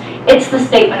boundaries? It's the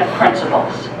statement of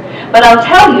principles. But I'll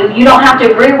tell you, you don't have to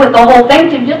agree with the whole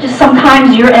thing. Just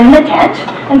sometimes you're in the tent,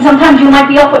 and sometimes you might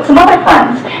be up with some other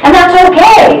friends. And that's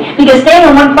okay, because staying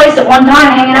in one place at one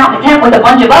time, hanging out in a tent with a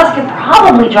bunch of us, could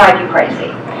probably drive you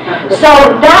crazy.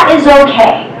 So that is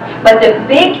okay. But the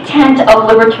big tent of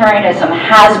libertarianism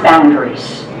has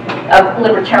boundaries. Of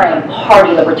libertarian,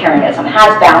 party libertarianism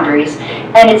has boundaries,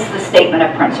 and it's the statement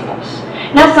of principles.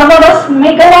 Now, some of us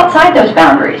may go outside those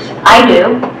boundaries. I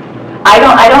do.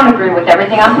 I don't agree with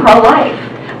everything. I'm pro-life,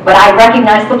 but I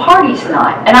recognize the party's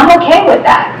not, and I'm okay with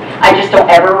that. I just don't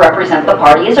ever represent the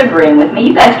party as agreeing with me.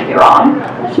 You guys can be wrong.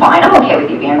 That's fine. I'm okay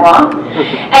with you being wrong,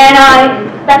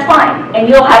 and that's fine. And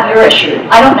you'll have your issue.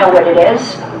 I don't know what it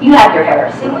is. You have your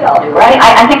heresy. We all do, right?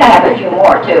 I think I have a few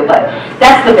more too, but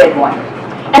that's the big one,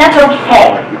 and that's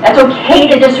okay. That's okay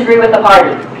to disagree with the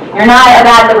party. You're not a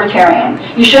bad libertarian.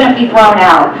 You shouldn't be thrown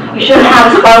out. You shouldn't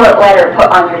have a scarlet letter put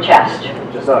on your chest.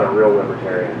 Just not a real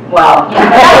libertarian. Well,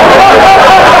 yeah.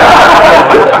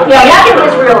 Yeah, not even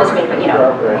as real as me, but you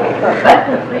know. But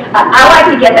I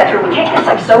like to get that through. We take this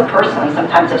like so personally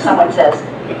sometimes if someone says,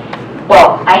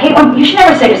 well, I hate when, you should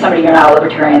never say to somebody you're not a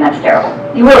libertarian, that's terrible.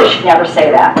 You really should never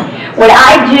say that. What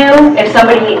I do, if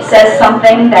somebody says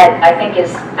something that I think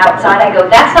is outside, I go,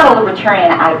 that's not a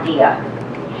libertarian idea.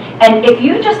 And if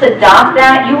you just adopt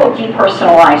that, you will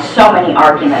depersonalize so many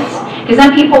arguments. Because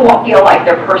then people won't feel like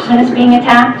their person is being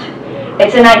attacked.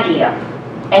 It's an idea.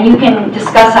 And you can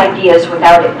discuss ideas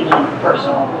without it being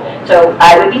personal. So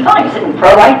I would be fine sitting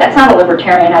pro-life. That's not a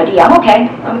libertarian idea. I'm okay.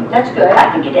 That's good. I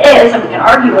think it is. And we can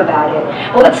argue about it.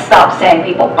 Well, let's stop saying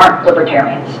people aren't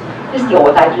libertarians. Just deal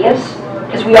with ideas.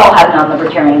 Because we all have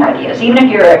non-libertarian ideas. Even if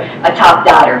you're a top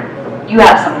dotter, you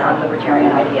have some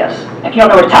non-libertarian ideas. If you don't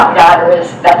know what a top dotter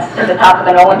is, that's at the top of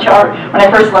the Nolan chart. When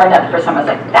I first learned that the first time, I was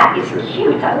like, that is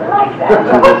cute. I like that.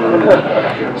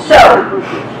 So,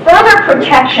 further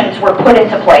protections were put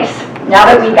into place. Now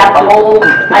that we got the whole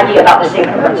idea about the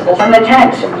statement of principles and the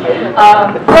tent,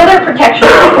 further protections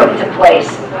were put into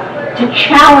place to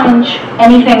challenge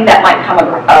anything that might come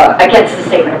against the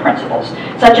statement of principles,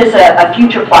 such as a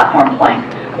future platform plank,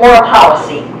 or a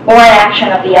policy, or an action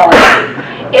of the LNC.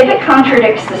 If it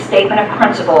contradicts the statement of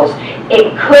principles,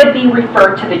 it could be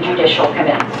referred to the Judicial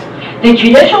Committee. The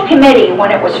Judicial Committee,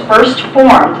 when it was first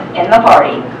formed in the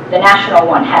party, the national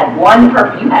one, had one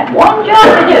purpose. You had one job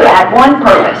to do, had one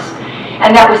purpose,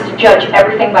 and that was to judge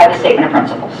everything by the statement of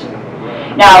principles.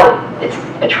 Now, it's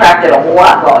attracted a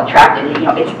lot,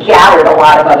 it's gathered a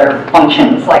lot of other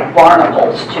functions like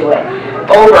barnacles to it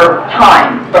over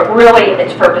time, but really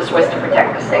its purpose was to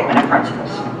protect the statement of principles.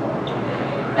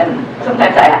 And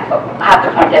sometimes I have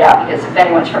to point that out because if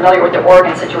anyone's familiar with the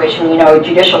Oregon situation, you know,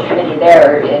 Judicial Committee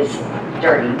there is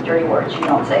dirty words. You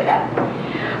don't say that.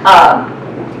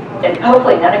 And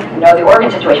hopefully none of you know the Oregon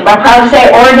situation, but I'm proud to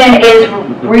say Oregon is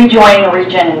rejoining a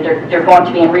region, and they're going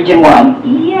to be in Region 1.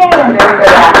 Yay! I'm very, very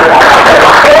happy about that.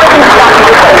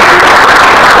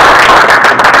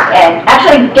 And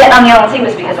actually, getting on the LNC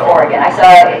was because of Oregon.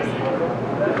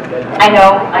 I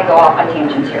know I go off on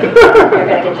tangents here. You're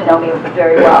going to get to know me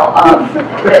very well.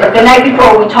 The night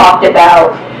before we talked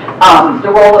about the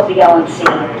role of the LNC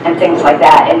and things like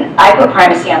that, and I put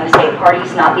primacy on the state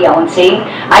parties, not the LNC.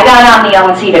 I got on the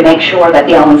LNC to make sure that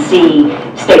the LNC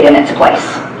stayed in its place,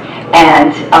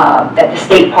 and that the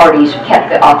state parties kept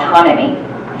the autonomy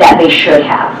that they should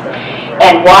have.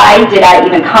 And why did I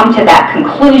even come to that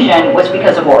conclusion was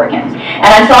because of Oregon. And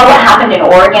I saw what happened in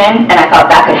Oregon, and I thought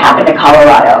that could happen to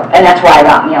Colorado. And that's why I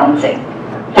got in the LNC,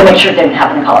 to make sure it didn't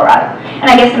happen to Colorado. And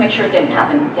I guess to make sure it didn't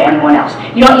happen to anyone else.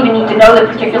 You don't even need to know the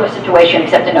particular situation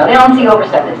except to know the LNC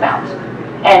overstepped its bounds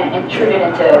and intruded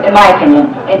into, in my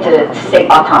opinion, into state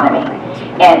autonomy.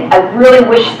 And I really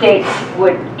wish states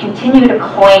would continue to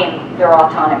claim their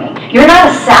autonomy. You're not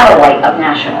a satellite of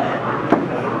national.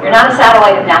 You're not a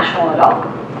satellite of national at all.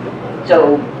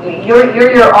 So you're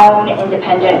your own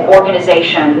independent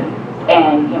organization,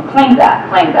 and claim that.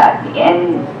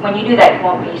 And when you do that, you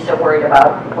won't be so worried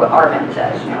about what Arvin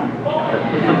says.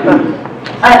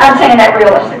 I'm saying that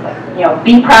realistically.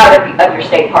 Be proud of your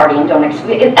state party and don't.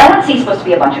 LNC is supposed to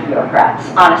be a bunch of bureaucrats.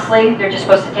 Honestly, they're just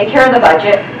supposed to take care of the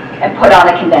budget, and put on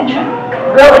a convention.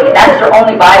 Really, that's their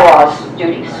only bylaws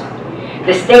duties.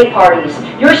 The state parties,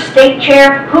 your state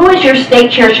chair, who is your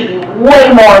state chair should be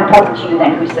way more important to you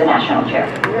than who's the national chair.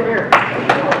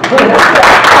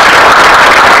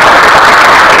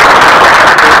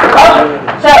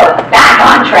 So, back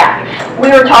on track. We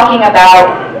were talking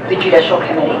about the Judicial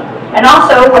Committee. And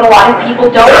also, what a lot of people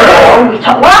don't know,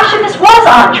 well, actually, this was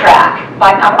on track.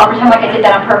 I'll pretend like I did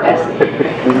that on purpose.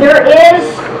 There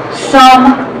is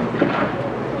some,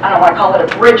 I don't want to call it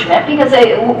abridgment, because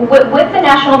with the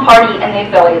National Party and the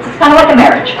affiliates, it's kind of like a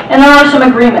marriage. And there are some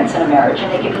agreements in a marriage,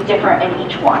 and they can be different in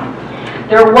each one.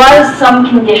 There was some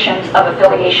conditions of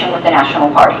affiliation with the National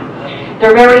Party.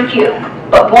 There are very few,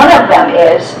 but one of them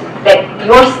is that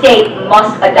your state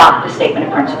must adopt the Statement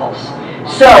of Principles.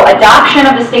 So adoption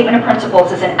of the Statement of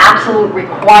Principles is an absolute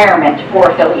requirement for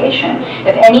affiliation.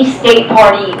 If any state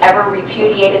party ever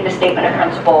repudiated the Statement of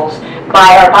Principles,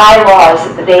 by our bylaws,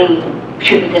 they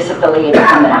should be disaffiliated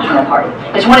from the National Party.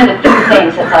 It's one of the few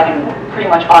things that's like a pretty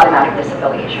much automatic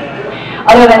disaffiliation.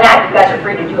 Other than that, you guys are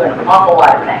free to do an awful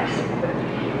lot of things.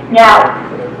 Now,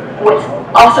 what's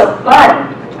also funny,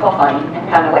 well, funny, and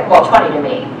kind of like, well, it's funny to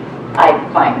me. I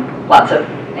find lots of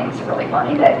things really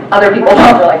funny that other people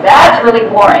don't. They're like, that's really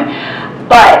boring.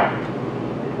 But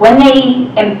when they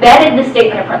embedded the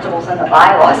Statement of Principles in the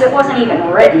bylaws, it wasn't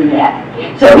even written yet.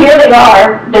 So here they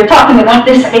are, they're talking about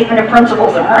this Statement of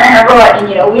Principles, and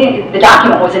you know, the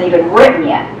document wasn't even written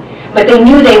yet. But they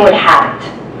knew they would have it.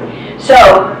 So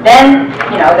then,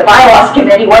 you know, the bylaws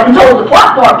committee went and told the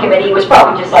platform committee, was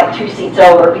probably just like 2 seats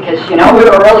over, because, you know, we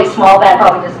were really small then,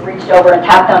 probably just reached over and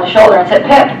tapped on the shoulder and said,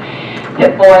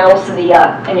 Pip Boyles, the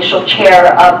initial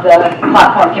chair of the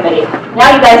platform committee,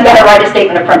 now you guys got to write a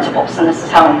Statement of Principles, and this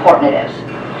is how important it is.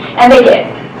 And they did.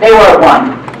 They wrote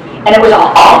one. And it was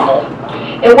awful.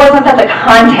 It wasn't that the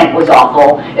content was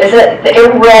awful, it's that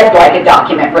it read like a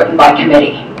document written by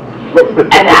committee.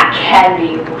 And that can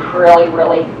be really,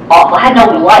 really awful. It had no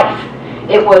life.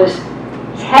 It was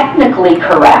technically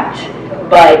correct,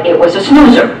 but it was a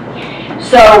snoozer.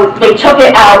 So they took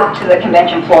it out to the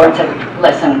convention floor and said,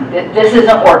 listen, this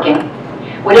isn't working.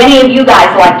 Would any of you guys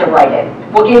like to write it?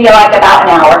 We'll give you like about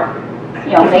an hour.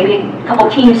 You know, maybe a couple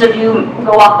teams of you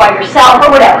go off by yourself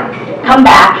or whatever. Come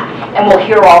back and we'll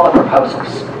hear all the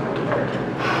proposals.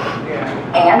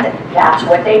 And that's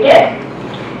what they did.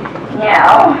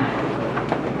 Now,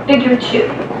 figure 2.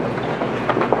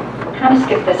 Kind of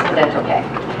skip this, but that's okay.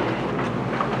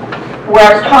 Where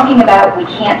I was talking about where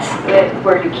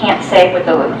you can't say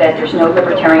that there's no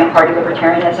Libertarian Party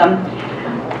libertarianism.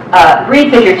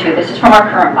 Read figure 2. This is from our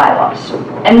current bylaws.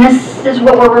 And this is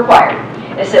what we're required.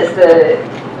 It says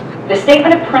the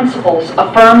Statement of Principles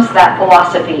affirms that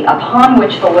philosophy upon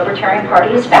which the Libertarian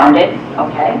Party is founded,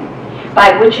 okay,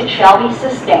 by which it shall be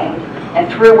sustained,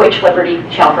 and through which liberty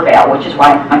shall prevail, which is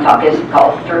why my talk is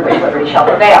called Through Which Liberty Shall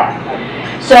Prevail.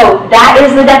 So that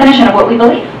is the definition of what we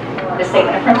believe. The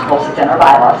Statement of Principles, it's in our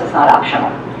bylaws, it's not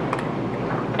optional.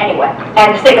 Anyway,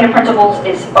 and the Statement of Principles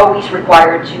is always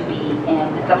required to be in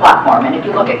the platform. And if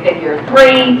you look at figure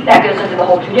 3, that goes into the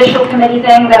whole Judicial Committee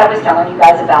thing that I was telling you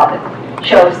guys about. It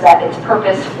shows that its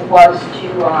purpose was to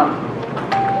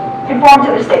conform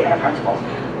to the Statement of Principles.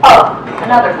 Oh,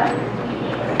 another thing.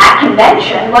 At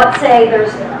convention, let's say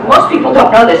most people don't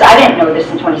know this. I didn't know this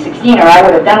in 2016, or I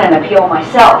would have done an appeal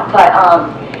myself. But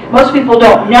most people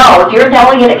don't know. If you're a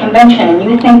delegate at convention and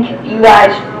you think you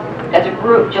guys, as a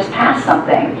group, just passed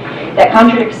something that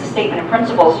contradicts the Statement of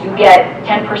Principles, you get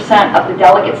 10% of the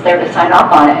delegates there to sign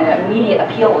off on it, and an immediate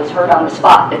appeal is heard on the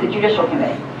spot at the Judicial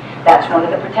Committee. That's one of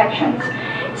the protections.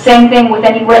 Same thing with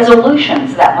any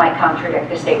resolutions that might contradict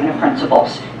the Statement of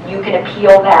Principles. You can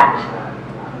appeal that.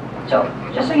 So,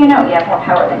 just so you know, you have more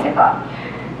power than you thought.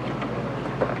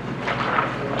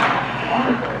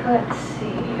 Let's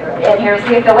see here. And here's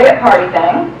the affiliate party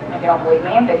thing. If you don't believe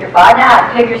me, in figure 5.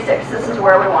 Now, figure 6. This is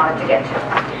where we wanted to get to.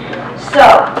 So,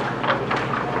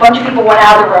 a bunch of people went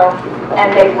out of the room,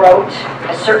 and they wrote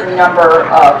a certain number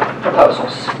of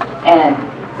proposals. And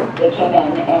they came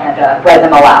in and read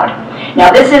them aloud.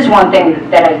 Now, this is one thing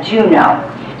that I do know.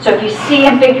 So if you see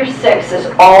in figure 6 is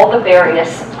all the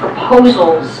various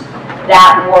proposals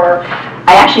that were,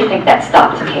 I actually think that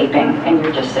stopped taping, and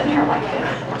you're just sitting here like this.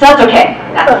 So that's okay.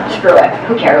 Screw it.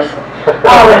 Who cares? Because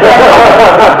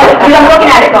I'm looking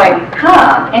at it going,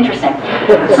 huh, interesting.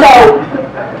 So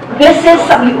this is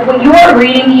something, what you are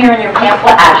reading here in your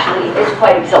pamphlet actually is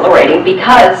quite exhilarating,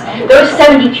 because those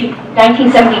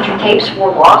 1972 tapes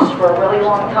were lost for a really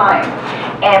long time.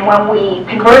 And when we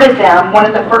converted them, one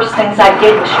of the first things I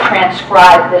did was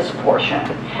transcribe this portion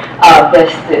of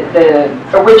the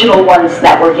original ones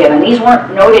that were given. These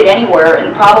weren't noted anywhere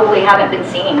and probably haven't been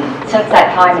seen since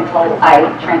that time until I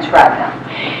transcribed them.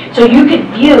 So you could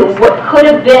view what could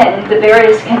have been the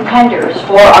various contenders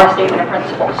for our statement of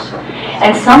principles.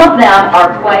 And some of them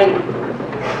are quite,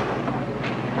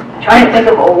 I'm trying to think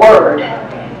of a word.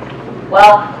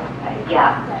 Well,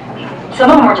 yeah. Some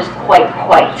of them are just quite.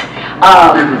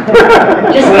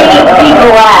 Just be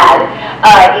glad.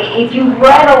 If you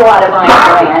read a lot of Ayn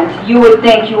Rand, you would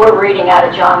think you were reading out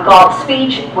of John Galt's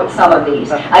speech with some of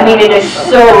these. I mean, it is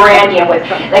so Randian. Like,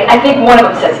 I think one of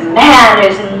them says, "Man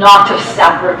is not a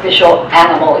sacrificial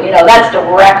animal." You know, that's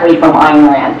directly from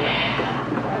Ayn Rand.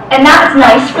 And that's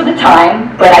nice for the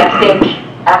time, but I think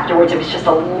afterwards it was just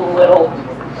a little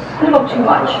too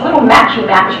much, a little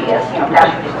matchy-matchy, as you know,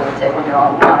 pastors would say when they're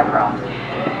all monochrome.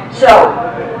 So,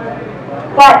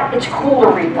 but it's cool to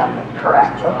read them,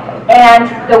 correct. And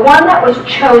the one that was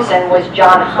chosen was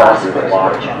John Hosfer's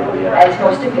version. As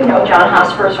most of you know, John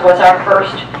Hosfer's was our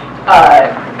first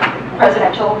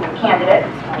presidential candidate.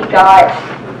 He got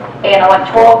an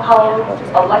electoral college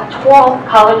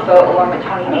vote along with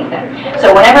Tony Nathan. So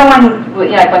when everyone,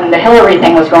 you know, when the Hillary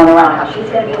thing was going around, how she's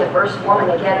going to be the first woman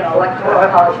to get an electoral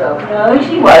college vote. No,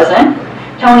 she wasn't.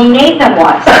 Tony Nathan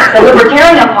was. The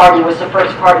Libertarian Party was the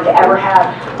first party to ever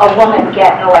have a woman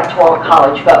get an electoral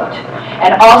college vote.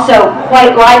 And also,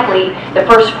 quite likely, the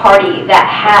first party that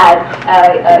had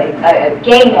a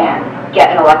gay man get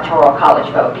an electoral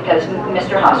college vote, because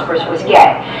Mr. Hosford was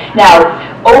gay. Now,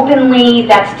 openly,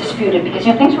 that's disputed, because,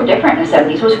 you know, things were different in the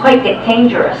 70s. It was quite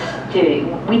dangerous.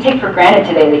 We take for granted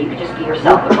today that you could just be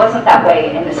yourself. It wasn't that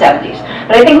way in the 70s.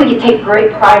 But I think we could take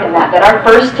great pride in that our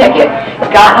first ticket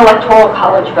got an electoral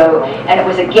college vote, and it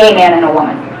was a gay man and a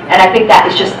woman. And I think that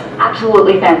is just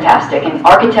absolutely fantastic and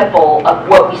archetypal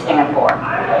of what we stand for.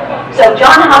 So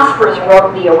John Hosford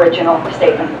wrote the original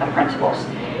Statement of Principles.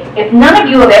 If none of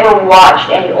you have ever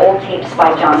watched any old tapes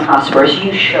by John Hosford,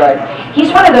 you should.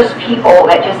 He's one of those people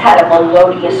that just had a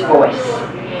melodious voice.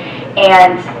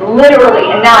 And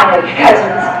literally, and now I know you guys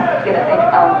are going to think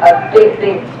I'm a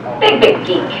big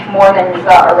geek, more than you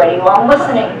thought already. Well, I'm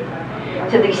listening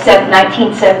to these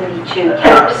 1972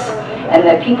 tapes, and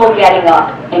the people getting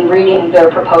up and reading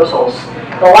their proposals.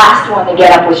 The last one to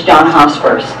get up was John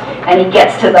Hosford's, and he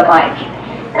gets to the mic.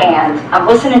 And I'm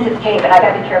listening to the tape, and I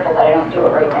gotta be careful that I don't do it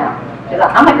right now, because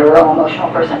I'm like a real emotional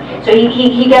person. So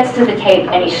he gets to the tape,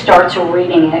 and he starts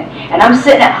reading it. And I'm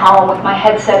sitting at home with my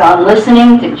headset on,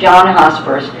 listening to John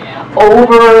Hosford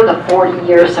over the 40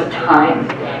 years of time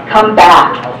come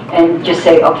back and just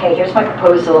say, okay, here's my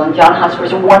proposal. And John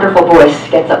Hosford's wonderful voice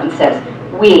gets up and says,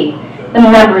 "We, the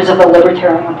members of the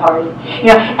Libertarian Party." You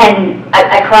know, and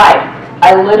I cried.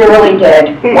 I literally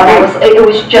did. When it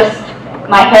was just,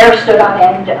 my hair stood on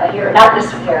end here. Not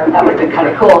this hair, that would have been kind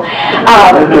of cool.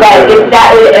 But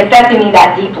it affected me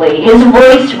that deeply. His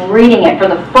voice reading it for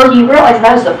the first, you realize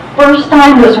that was the first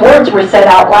time those words were said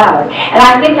out loud. And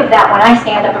I think of that when I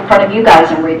stand up in front of you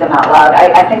guys and read them out loud.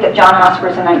 I think of John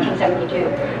Hosford in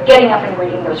 1972, getting up and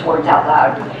reading those words out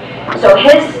loud. So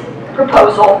his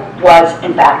proposal was,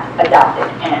 in fact, adopted.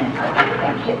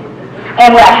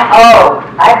 And what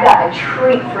I've got a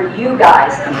treat for you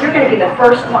guys. You're going to be the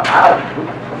first one out.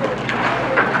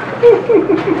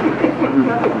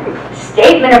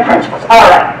 Statement of Principles. All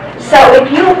right. So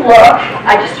if you look,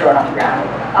 I just threw it on the ground.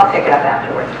 I'll pick it up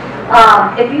afterwards.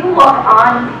 If you look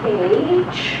on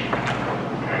page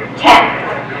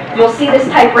 10, you'll see this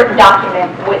typewritten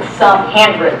document with some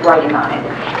handwriting on it.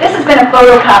 This has been a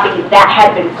photocopy that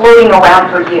had been floating around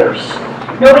for years.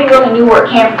 Nobody really knew where it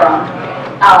came from.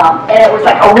 And it was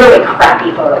like a really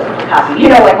crappy photocopy. You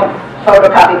know, like when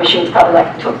photocopy machines probably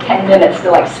like took 10 minutes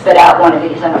to like spit out one of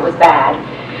these, and it was bad.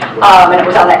 And it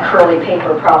was on that curly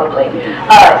paper probably.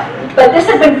 But this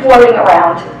had been floating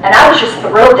around, and I was just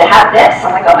thrilled to have this. I'm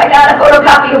like, oh my God, a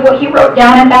photocopy of what he wrote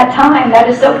down at that time. That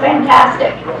is so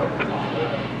fantastic.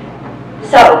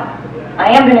 So,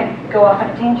 I am going to go off on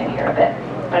a tangent here a bit,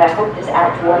 but I hope this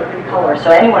adds light and color.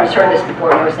 So anyone who's heard this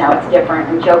before knows now it's different,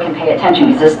 and Joe can pay attention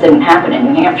because this didn't happen in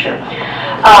New Hampshire.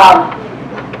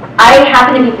 I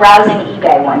happened to be browsing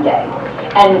eBay one day,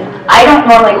 and I don't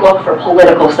normally look for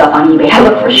political stuff on eBay. I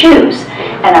look for shoes,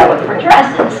 and I look for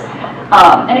dresses,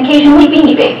 and occasionally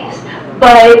beanie babies.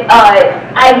 But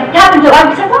I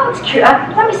said, well, it's curious.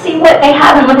 Let me see what they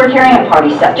have in Libertarian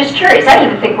Party stuff. Just curious. I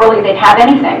didn't even think really they'd have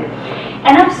anything.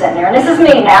 And I'm sitting there, and this is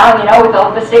me now, you know, with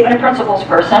the statement of principles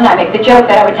person. I make the joke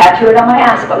that I would tattoo it on my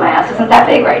ass, but my ass isn't that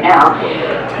big right now.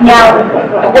 Now,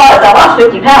 it was. I lost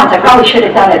 50 pounds. I probably should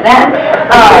have done it then.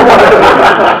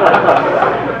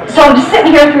 So I'm just sitting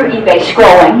here through eBay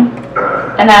scrolling,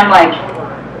 and I'm like,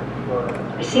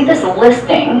 I see this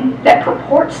listing that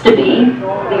purports to be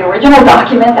the original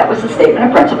document that was the statement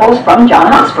of principles from John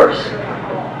Hospers.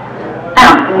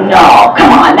 No,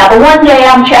 come on. Now the one day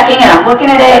I'm checking and I'm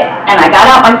looking at it, and I got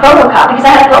out my photocopy, because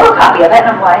I had a photocopy of it, and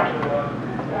I'm like,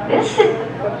 this is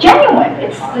genuine.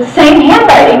 It's the same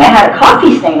handwriting. It had a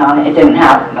coffee stain on it. It didn't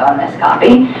have on this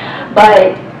copy.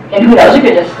 But, and who knows, it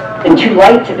could just been too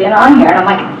late to be on here. And I'm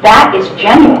like, that is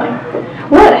genuine.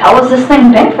 Where the hell has this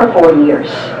thing been for 4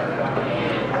 years?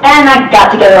 And I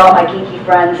got together all my geeky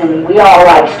friends, and we all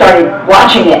like started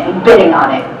watching it and bidding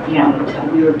on it. You know, so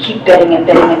we would keep bidding and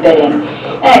bidding and bidding.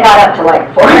 And it got up to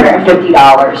like $450.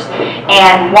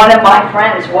 And one of my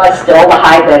friends was still the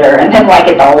high bidder. And then like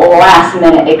at the last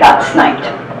minute, it got sniped.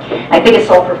 I think it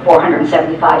sold for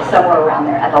 $475, somewhere around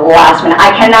there at the last minute.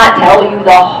 I cannot tell you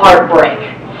the heartbreak.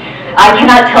 I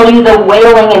cannot tell you the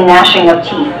wailing and gnashing of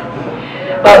teeth.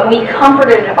 But we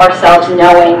comforted ourselves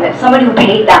knowing that somebody who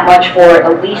paid that much for it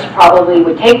at least probably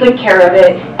would take good care of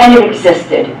it, and it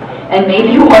existed. And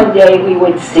maybe one day we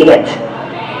would see it.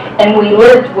 And we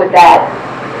lived with that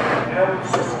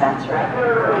suspense, right?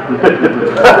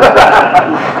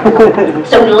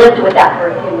 So we lived with that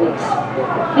for a few weeks,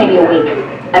 maybe a week.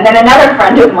 And then another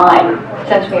friend of mine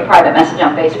sends me a private message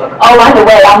on Facebook. Oh, by the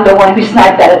way, I'm the one who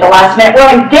sniped that at the last minute.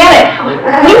 We're like, damn it!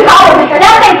 That thing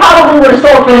probably would have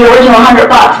sold for the original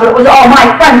 $100, but it was all my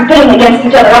friends bidding against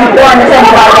each other. I'm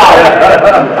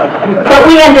 $475. But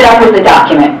we ended up with the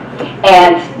document.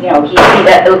 And, you know, he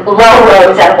Low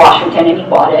Rose out of Washington, and he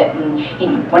bought it. And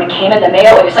when it came in the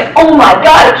mail, he was like, oh my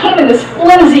God, it came in this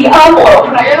flimsy envelope.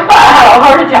 And I had a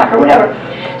heart attack or whatever.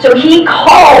 So he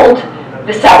called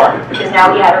the seller, because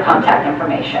now he had her contact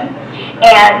information,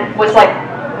 and was like,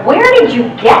 where did you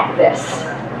get this?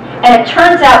 And it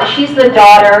turns out that she's the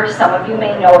daughter, some of you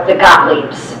may know, of the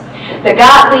Gottliebs. The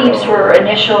Gottliebs were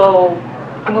initial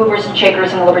movers and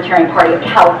shakers in the Libertarian Party of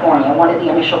California, one of the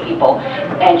initial people.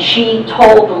 And she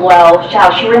told Lel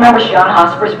how she remembers John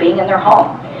Hospers being in their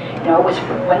home. You know, it was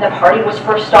when the party was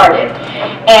first started.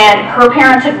 And her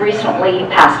parents had recently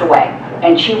passed away,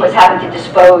 and she was having to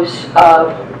dispose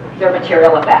of their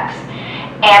material effects.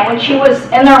 And when she was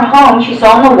in their home, she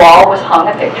saw on the wall was hung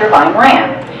a picture of Ayn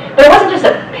Rand. But it wasn't just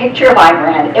a picture of Ayn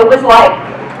Rand. It was like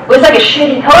a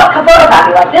shitty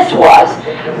photocopy, like this was,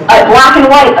 a black and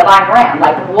white of Ayn Rand.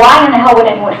 Like, why in the hell would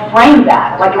anyone frame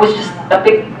that? Like, it was just a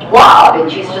big blob,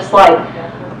 and she's just like,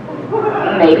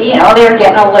 maybe, you know, they're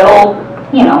getting a little,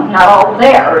 you know, not all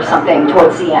there or something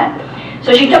towards the end.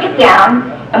 So she took it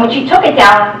down, and when she took it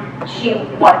down, she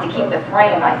wanted to keep the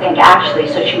frame, I think, actually,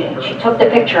 so she took the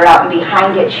picture out, and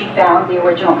behind it she found the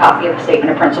original copy of the Statement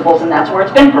of Principles, and that's where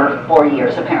it's been for 4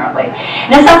 years, apparently.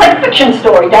 And it sounds like a fiction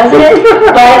story, doesn't it?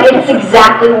 But it's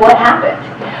exactly what happened.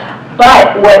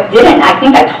 But what didn't, I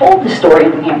think I told the story in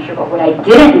New Hampshire, but what I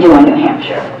didn't do in New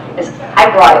Hampshire is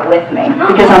I brought it with me,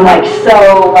 because I'm like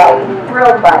so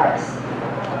thrilled by this.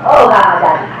 Oh, God.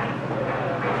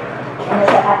 And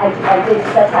I did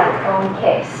set out its own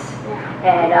case.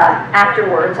 And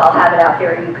afterwards, I'll have it out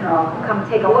here. You can all come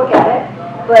take a look at it.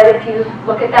 But if you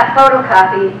look at that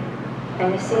photocopy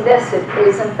and you see this, it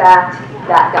is in fact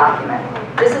that document.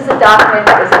 This is a document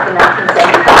that was at the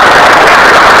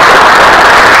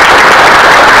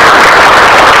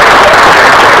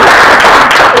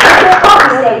 1975. It's in a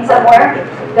coffee stain somewhere.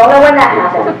 Don't know when that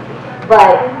happened.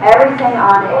 But everything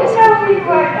on it is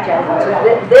completely genuine. So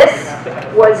this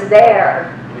was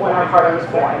there when our party was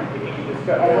born.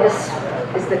 And this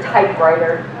is the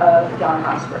typewriter of John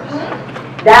Hospers.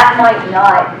 That might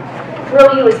not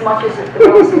thrill you as much as it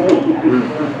thrills me,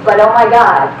 but oh my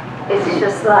God, it's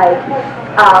just like,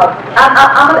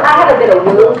 I have a bit of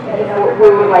woo, you know,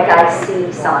 woo, like I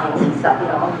see signs and stuff, you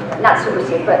know, not super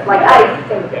see, but like I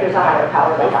think there's a higher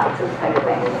power that guides this kind of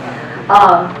thing.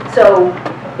 So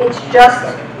it's just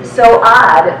so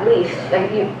odd, at least,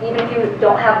 even if you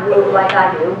don't have woo like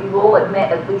I do, you will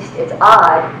admit at least it's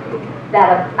odd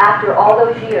that after all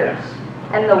those years,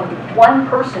 and the one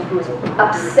person who is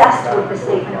obsessed with the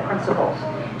Statement of Principles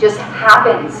just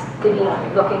happens to be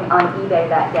looking on eBay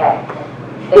that day,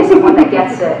 is the one that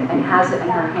gets it and has it in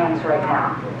her hands right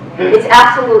now. It's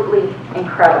absolutely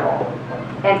incredible.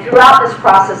 And throughout this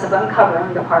process of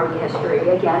uncovering the party history,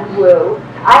 again, woo,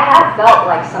 I have felt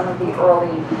like some of the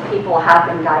early people have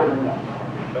been guiding me.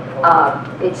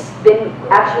 It's been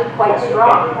actually quite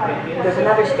strong. There's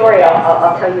another story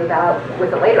I'll tell you about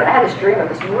with it later. I had this dream of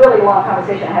this really long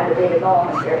conversation I had with David Bowen.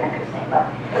 It was very interesting. But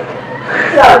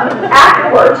so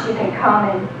afterwards, you can come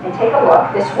and take a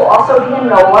look. This will also be in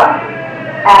NOLA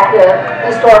at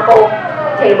the historical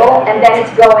table, and then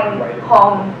it's going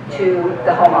home to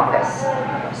the Home Office.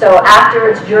 So after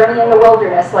its journey in the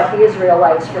wilderness, like the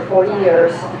Israelites for 40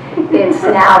 years, it's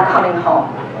now coming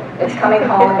home. It's coming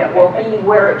home, and it will be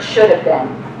where it should have been,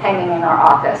 hanging in our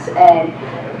office. And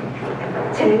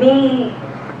to me,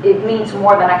 it means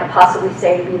more than I could possibly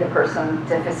say to be the person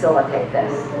to facilitate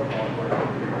this.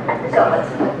 So let's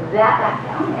put that back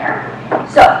down there.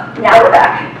 So now we're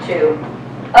back to,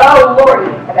 oh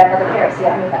Lordy, I got another pair. See,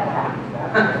 I moved that back.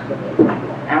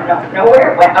 I don't know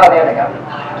where it went. Oh, there they go.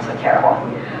 I'm so terrible.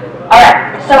 All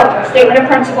right, so statement of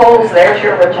principles, there's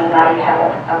your original. Now you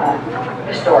have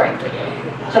the story.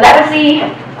 So that was the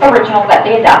original that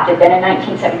they adopted. Then in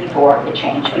 1974, it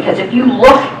changed. Because if you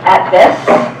look at this,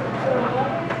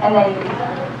 and then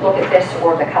you look at this,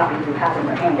 or the copy you have in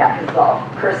your handout, because it's all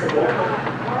cursive,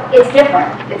 it's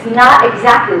different. It's not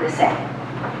exactly the same.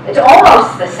 It's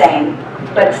almost the same,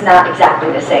 but it's not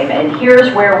exactly the same. And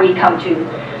here's where we come to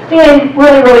the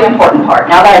really, really important part,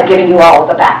 now that I've given you all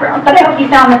the background. But I hope you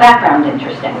found the background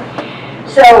interesting.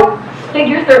 So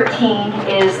Figure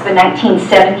 13 is the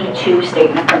 1972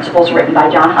 Statement of Principles written by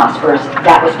John Hospers.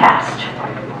 That was passed.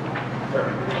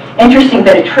 Interesting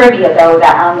bit of trivia, though,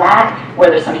 that on that, where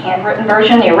there's some handwritten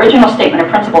version, the original Statement of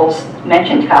Principles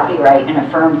mentioned copyright and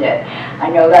affirmed it. I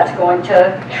know that's going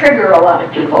to trigger a lot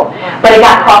of people, but it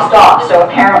got crossed off, so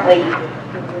apparently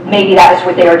maybe that is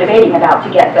what they were debating about to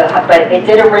get the, but it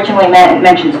did originally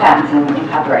mention patents and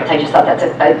copyrights. I just thought that's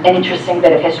an interesting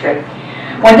bit of history.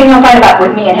 One thing you'll find about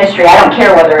with me in history, I don't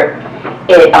care whether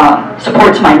it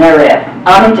supports my narrative.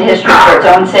 I'm into history for its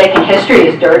own sake, and history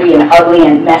is dirty and ugly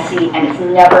and messy, and it's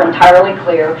never entirely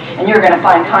clear, and you're going to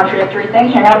find contradictory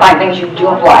things. You're going to find things you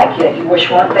don't like, that you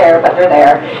wish weren't there, but they're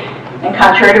there. And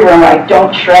contrary to rumor, I don't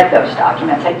shred those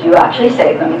documents. I do actually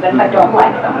save them, even if I don't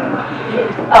like them.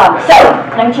 So,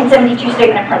 1972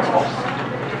 Statement of Principles.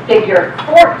 Figure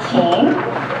 14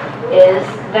 is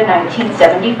the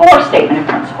 1974 Statement of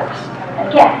Principles.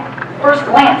 Again, first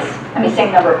glance, I mean,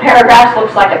 same number of paragraphs,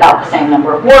 looks like about the same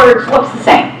number of words, looks the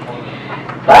same.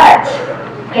 But,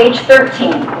 page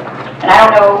 13, and I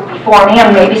don't know before me,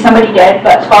 and maybe somebody did,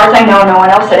 but as far as I know, no one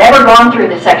else had ever gone through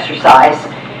this exercise.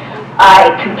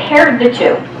 I compared the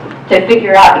two to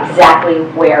figure out exactly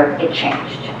where it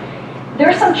changed. There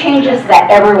are some changes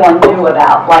that everyone knew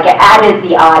about, like I added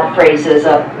the odd phrases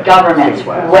of governments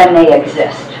when they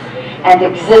exist, and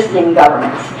existing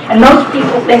governments. And most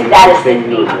people think that is the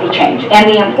change, and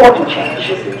the important change.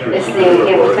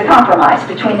 It was the compromise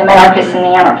between the monarchists and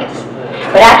the anarchists.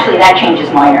 But actually that change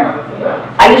is minor.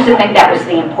 I used to think that was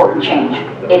the important change.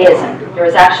 It isn't. There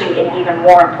is actually an even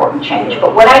more important change.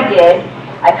 But what I did,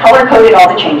 I color-coded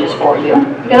all the changes for you,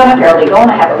 because I'm a paralegal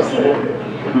and I have OCD.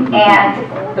 And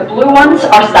the blue ones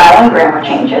are style and grammar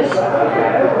changes.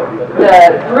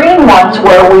 The green ones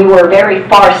where we were very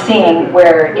far-seeing,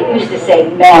 where it used to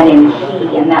say men and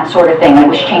he and that sort of thing. It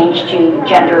was changed to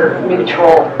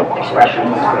gender-neutral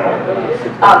expressions.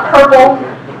 Purple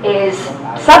is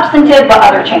substantive but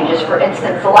other changes. For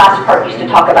instance, the last part used to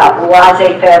talk about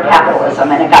laissez-faire capitalism,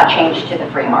 and it got changed to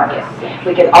the free market.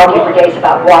 We could argue for days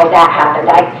about why that happened.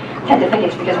 I tend to think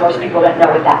it's because most people don't know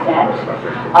what that meant.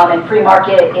 And free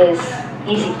market is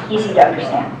easy to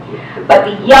understand. But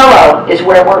the yellow is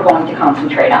where we're going to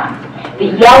concentrate on.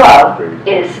 The yellow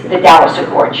is the Dallas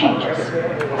Accord changes.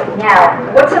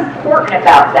 Now, what's important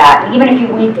about that, and even if you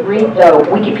read the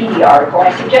Wikipedia article,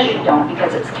 I suggest you don't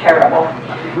because it's terrible,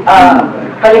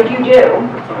 but if you do,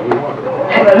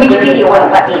 Wikipedia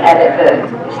wouldn't let me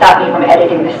stop me from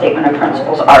editing the Statement of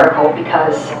Principles article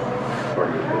because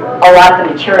a lot of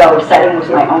the material I was citing was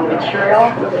my own material,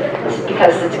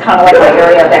 because it's kind of like my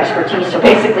area of expertise. So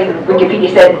basically, Wikipedia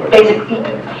said,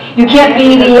 you can't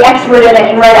be the expert in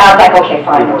it and write out, like, okay,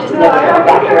 fine, I'm just never going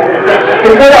back here.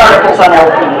 There's good articles on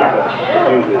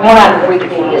Wikipedia. One on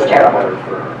Wikipedia is terrible,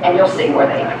 and you'll see where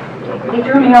they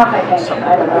threw me off, I think.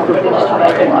 I don't know. They just told me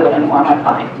I couldn't do it anymore. I'm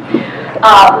fine.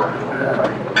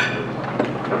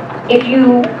 If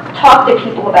you talk to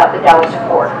people about the Dallas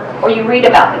Accord, or you read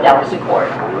about the Dallas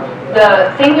Accord,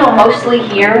 the thing you'll mostly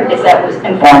hear is that it was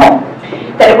informal.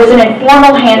 That it was an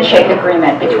informal handshake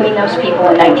agreement between those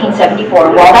people in 1974.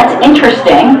 And while that's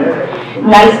interesting,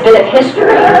 nice bit of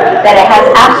history, that it has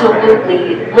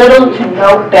absolutely little to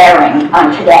no bearing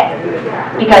on today.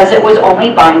 Because it was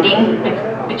only binding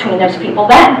between those people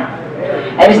then.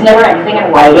 It was never anything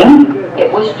in writing. It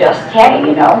was just, hey,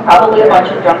 you know, probably a bunch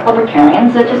of drunk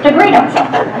libertarians that just agreed on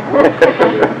something.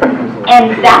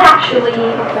 And that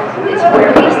actually is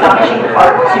where the astonishing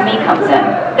part to me comes in.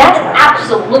 That's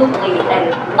absolutely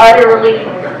and utterly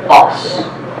false.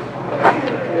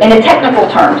 In the technical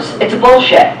terms, it's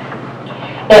bullshit.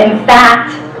 It in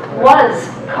fact was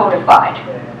codified.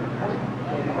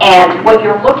 And what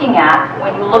you're looking at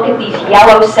when you look at these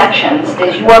yellow sections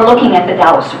is you are looking at the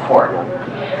Dallas Accord.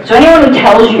 So anyone who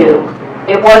tells you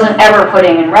it wasn't ever put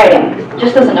in writing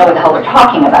just doesn't know what the hell they're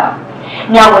talking about.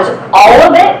 Now, was all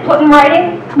of it put in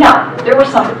writing? No. There were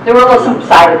some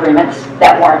side agreements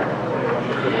that weren't.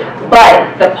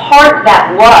 But the part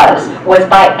that was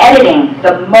by editing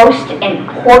the most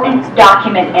important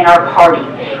document in our party.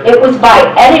 It was by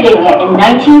editing it in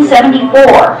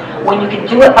 1974 when you could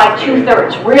do it by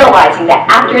 2/3, realizing that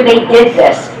after they did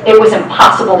this, it was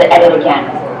impossible to edit again.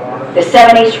 The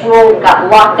 7/8 rule got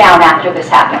locked down after this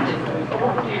happened.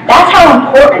 That's how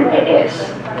important it is.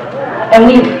 And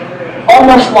we've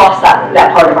almost lost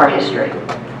that part of our history.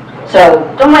 So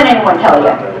don't let anyone tell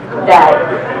you that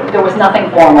there was nothing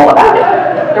formal about it.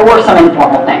 There were some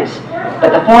informal things.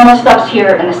 But the formal stuff's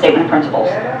here in the Statement of Principles,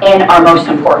 in our most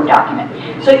important document.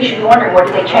 So you should be wondering, what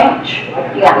did they change?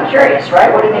 You got me curious,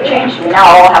 right? What did they change? Do we now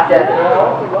all have to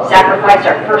sacrifice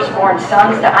our firstborn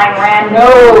sons to Ayn Rand?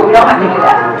 No, we don't have to do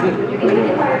that. You can be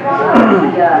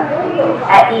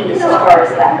at ease as far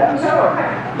as that goes.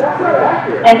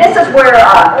 And this is where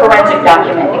forensic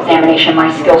document examination, my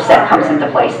skill set, comes into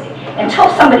place. Until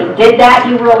somebody did that,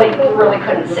 you really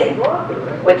couldn't see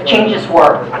what changes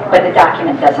were, but the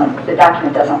document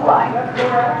doesn't lie.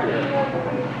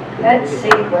 Let's see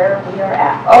where we are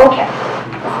at. Okay.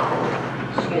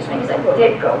 Excuse me, because I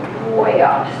did go way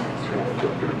off.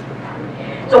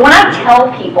 So when I tell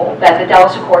people that the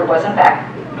Dallas Accord was in fact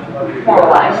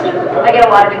formalized, I get a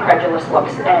lot of incredulous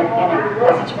looks, and it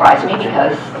doesn't surprise me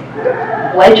because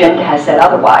legend has said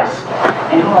otherwise.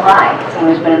 And who am I?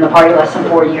 Someone who's been in the party less than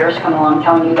 4 years, come along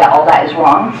telling you that all that is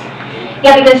wrong?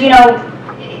 Yeah, because, you know,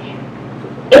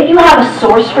 if you have a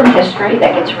source from history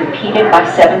that gets repeated by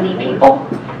 70 people,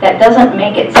 that doesn't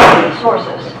make it 70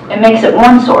 sources. It makes it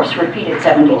one source repeated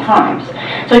 70 times.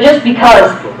 So just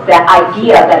because that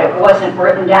idea that it wasn't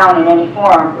written down in any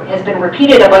form has been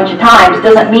repeated a bunch of times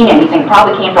doesn't mean anything.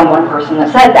 Probably came from one person that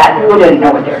said that who didn't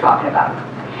know what they were talking about.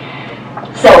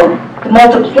 So the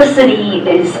multiplicity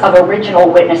is of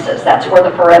original witnesses. That's where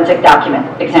the forensic document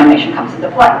examination comes into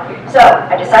play. So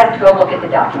I decided to go look at the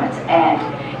documents, and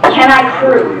can I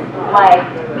prove my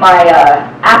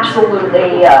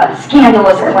absolutely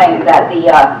scandalous claim that the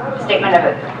statement of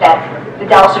it, that the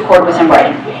Dallas Accord was in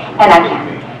writing? And I can.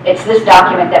 It's this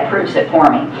document that proves it for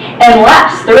me.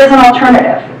 Unless there is an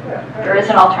alternative. There is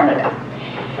an alternative.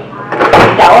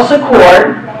 The Dallas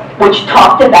Accord, which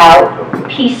talked about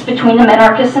peace between the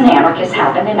minarchists and the anarchists,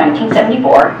 happened in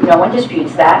 1974. No one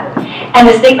disputes that. And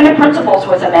the Statement of Principles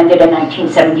was amended in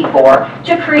 1974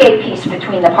 to create peace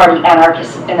between the party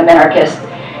anarchists and the minarchists,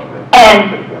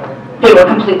 and they were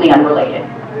completely unrelated.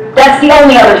 That's the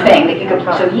only other thing that you could,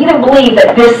 so you either believe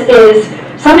that this is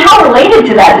somehow related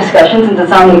to that discussion since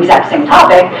it's on the exact same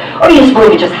topic, or you just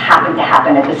believe it just happened to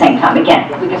happen at the same time.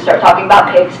 Again, we can start talking about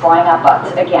pigs flying out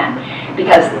butts again,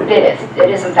 because it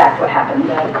is in fact what happened.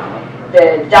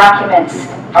 The documents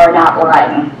are not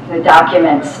lying. The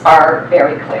documents are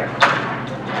very clear.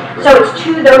 So it's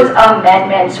to those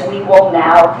amendments we will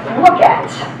now look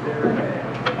at.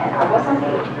 And I wasn't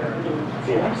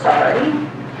 18, I'm sorry.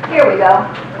 Here we go.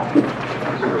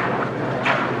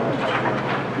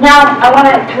 Now, I want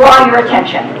to draw your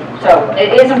attention. So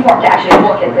it is important to actually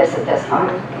look at this time.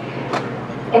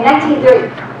 In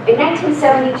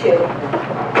 1972,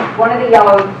 one of the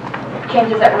yellow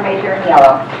changes that were made here in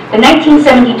yellow, the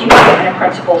 1972 Statement of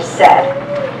Principles said,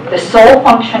 the sole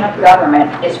function of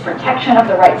government is protection of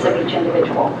the rights of each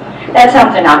individual. That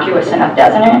sounds innocuous enough,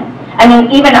 doesn't it? I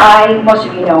mean, even most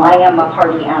of you know, I am a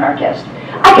party anarchist.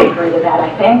 I could agree to that, I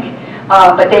think.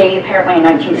 But they apparently in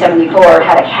 1974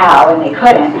 had a cow and they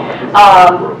couldn't.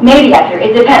 Maybe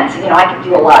it depends. You know, I could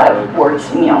do a lot of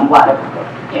words, a lot of,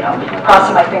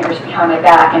 crossing my fingers behind my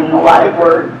back and a lot of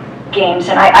word games,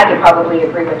 and I could probably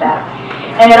agree with that.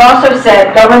 And it also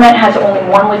said government has only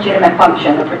one legitimate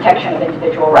function, the protection of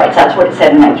individual rights. That's what it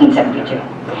said in 1972.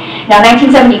 Now,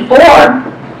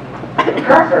 1974, the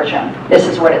current version, this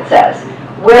is what it says.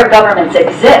 Where governments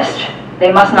exist,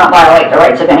 they must not violate the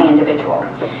rights of any individual.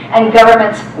 And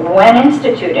governments, when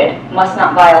instituted, must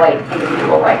not violate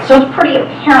individual rights. So it's pretty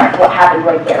apparent what happened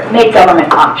right there. It made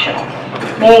government optional.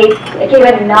 It gave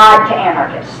a nod to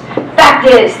anarchists. fact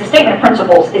is, the statement of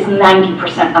principles is 90%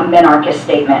 a minarchist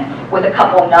statement with a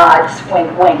couple nods, wink,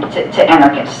 wink, to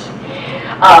anarchists.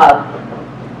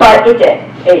 But it did.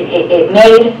 It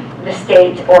made the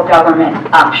state or government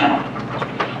optional.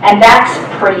 And that's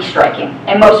pretty striking,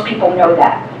 and most people know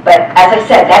that. But as I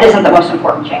said, that isn't the most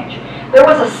important change. There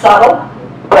was a subtle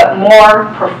but more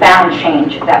profound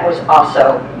change that was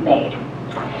also made.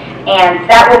 And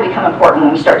that will become important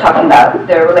when we start talking about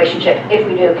the relationship, if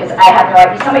we do, because I have no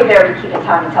idea. Somebody there to keep in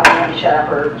time and tell me when to shut up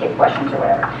or take questions or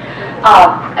whatever.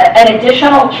 An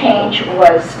additional change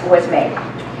was made.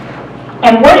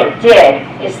 And what it did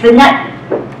is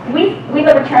we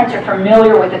libertarians are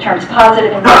familiar with the terms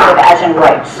positive and negative as in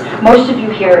rights. Most of you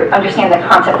here understand the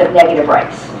concept of negative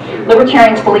rights.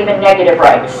 Libertarians believe in negative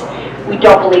rights. We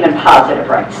don't believe in positive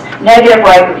rights. Negative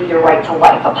right would be your right to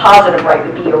life. A positive right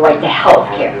would be your right to health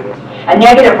care. A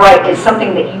negative right is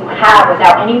something that you have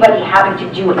without anybody having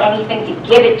to do anything to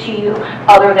give it to you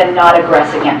other than not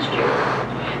aggress against you.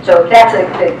 So that's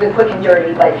the quick and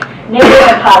dirty, but negative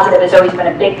and positive has always been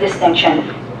a big distinction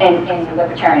in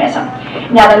libertarianism.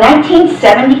 Now, the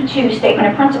 1972 Statement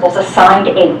of Principles assigned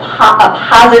a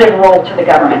positive role to the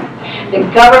government. The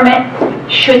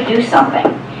government should do something.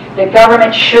 The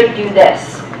government should do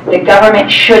this. The government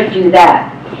should do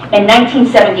that. In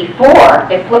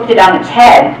 1974, it flipped it on its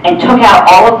head and took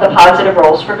out all of the positive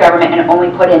roles for government and only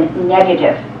put in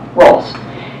negative roles.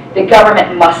 The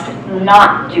government must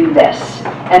not do this,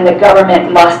 and the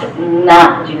government must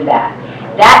not do that.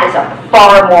 That is a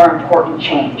far more important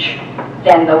change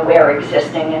than the where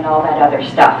existing and all that other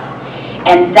stuff.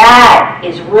 And that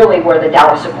is really where the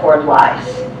Dallas Accord lies.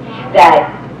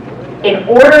 That in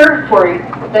order for,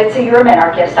 let's say you're a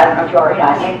minarchist, I don't know if you already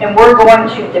are, and we're going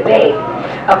to debate,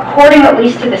 according at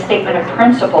least to the Statement of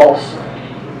Principles,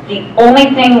 the only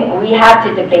thing we have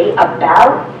to debate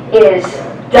about is,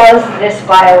 does this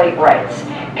violate rights?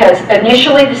 Because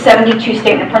initially the 72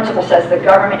 Statement of Principles says the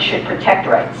government should protect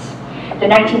rights. The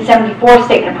 1974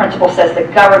 Statement of Principles says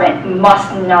the government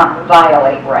must not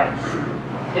violate rights.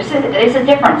 There's a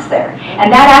difference there.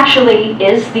 And that actually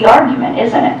is the argument,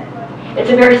 isn't it? It's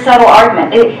a very subtle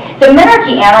argument. The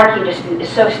minarchy-anarchy dispute is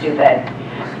so stupid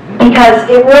because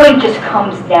it really just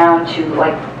comes down to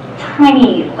like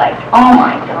tiny, like, oh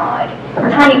my God,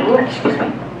 tiny little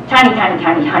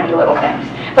things.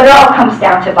 But it all comes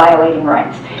down to violating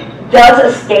rights. Does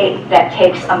a state that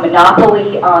takes a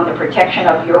monopoly on the protection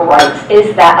of your rights,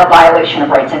 is that a violation of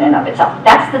rights in and of itself?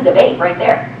 That's the debate right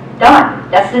there. Done.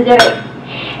 That's the debate.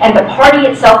 And the party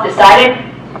itself decided,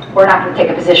 we're not going to take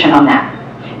a position on that.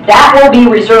 That will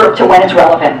be reserved to when it's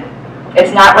relevant.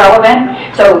 It's not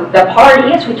relevant. So the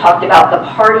party, as we talked about, the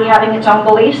party having its own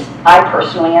beliefs, I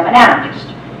personally am an anarchist.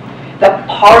 The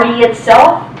party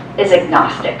itself is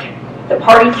agnostic. The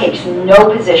party takes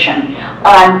no position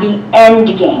on the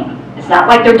end game. It's not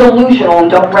like they're delusional and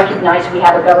don't recognize we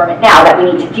have a government now that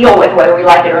we need to deal with whether we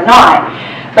like it or not.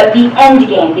 But the end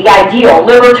game, the ideal,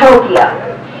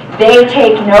 Libertopia, they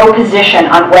take no position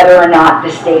on whether or not the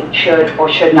state should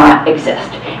or should not exist.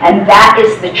 And that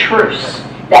is the truce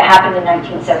that happened in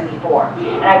 1974.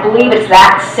 And I believe it's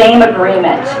that same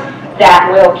agreement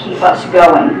that will keep us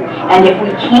going. And if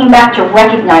we came back to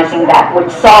recognizing that,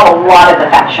 would solve a lot of the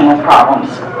factional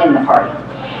problems in the party.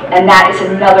 And that is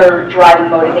another driving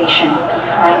motivation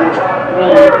behind me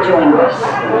doing this.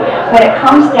 When it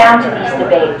comes down to these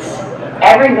debates,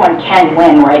 everyone can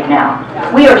win right now.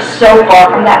 We are so far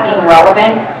from that being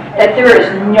relevant that there is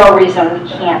no reason we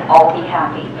can't all be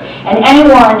happy. And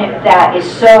anyone that is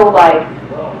so like,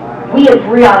 we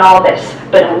agree on all this,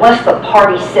 but unless the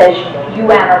party says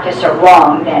you anarchists are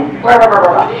wrong, then blah, blah, blah,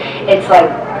 blah. It's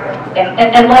like,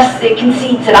 and unless it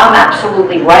concedes that I'm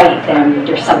absolutely right, then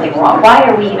there's something wrong. Why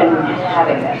are we even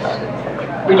having this?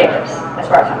 Ridiculous, as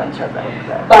far as I'm concerned.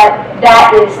 But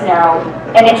that is now,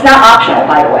 and it's not optional,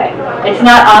 by the way. It's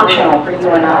not optional for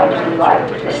you and I to be like,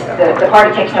 the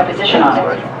party takes no position on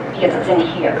it, because it's in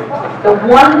here. The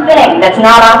one thing that's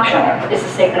not optional is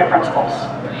the Statement of Principles.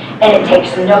 And it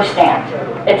takes no stand.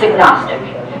 It's agnostic.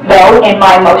 Though, in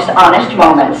my most honest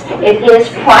moments, it is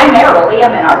primarily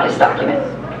a minarchist document.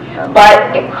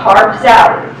 But it carves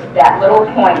out that little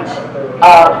point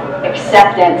of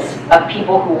acceptance of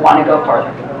people who want to go further.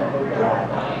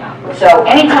 So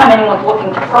anytime anyone's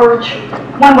looking to purge,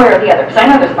 one way or the other, because I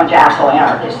know there's a bunch of asshole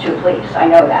anarchists too, please, I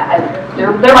know that.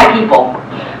 They're my people.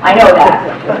 I know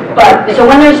that. But so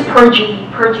when there's purgy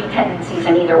tendencies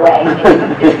in either way,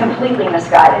 it's completely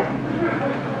misguided.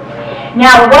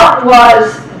 Now, what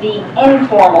was the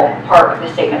informal part of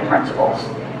the Statement of Principles?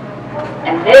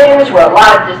 And there's where a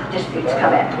lot of disputes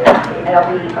come in. And it'll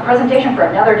be a presentation for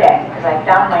another day, because I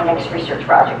found my next research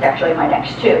project, actually my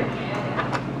next two.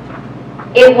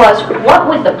 It was, what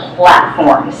would the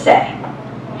platform say?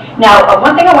 Now,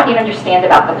 one thing I want you to understand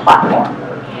about the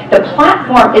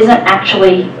platform isn't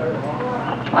actually,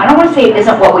 I don't want to say it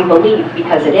isn't what we believe,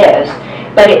 because it is,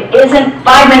 but it isn't,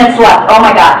 5 minutes left, oh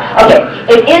my God. Okay,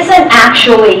 it isn't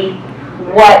actually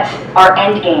what our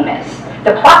end game is.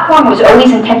 The platform was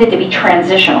always intended to be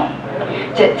transitional,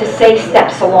 to say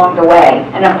steps along the way.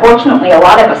 And unfortunately, a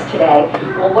lot of us today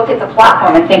will look at the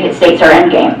platform and think it states our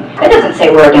end game. It doesn't say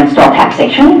we're against all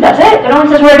taxation, does it? It only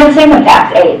says we're against income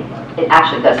tax. It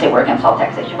actually does say we're against all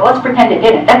taxation, but let's pretend it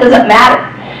didn't. That doesn't matter.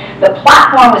 The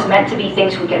platform was meant to be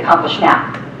things we could accomplish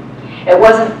now. It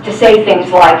wasn't to say things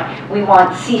like, we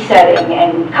want seasetting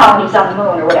and colonies on the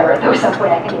moon or whatever. At some point,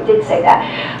 I think it did say that.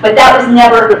 But that was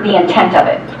never the intent of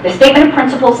it. The statement of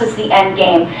principles is the end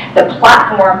game. The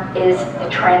platform is the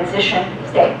transition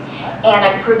state. And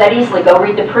I can prove that easily. Go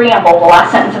read the preamble. The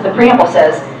last sentence of the preamble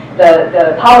says,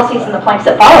 the policies and the planks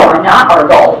that follow are not our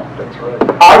goal.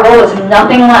 Our goal is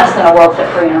nothing less than a world set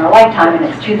free in our lifetime, and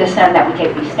it's to this end that we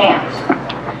take these stands.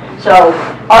 So,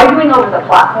 arguing over the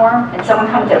platform, and someone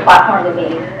comes to the platform to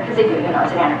me, because they do, you know, as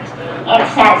an anarchist, and it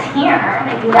says here,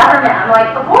 the government, I'm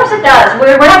like, of course it does,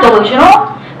 we're not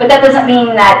delusional, but that doesn't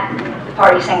mean that the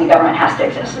party's saying the government has to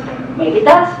exist. Maybe it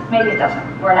does, maybe it doesn't.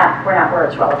 We're not where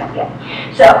it's relevant yet.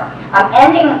 So, I'm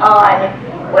ending on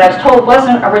what I was told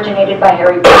wasn't originated by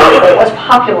Harry Brown, but it was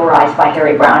popularized by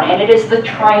Harry Brown, and it is the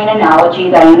train analogy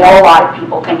that I know a lot of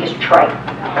people think is trite.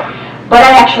 But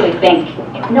I actually think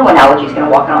no analogy is going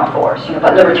to walk on all fours, you know,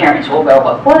 but libertarians will go,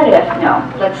 but what if? No,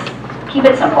 let's keep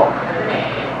it simple.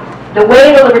 The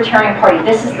way the Libertarian Party,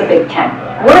 this is the Big Ten.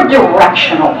 We're a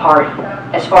directional party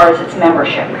as far as its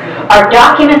membership. Our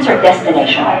documents are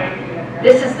destinational.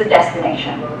 This is the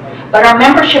destination. But our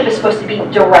membership is supposed to be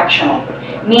directional,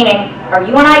 meaning, are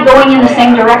you and I going in the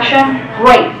same direction?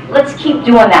 Great, let's keep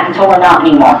doing that until we're not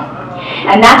anymore.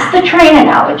 And that's the train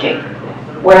analogy.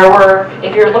 Where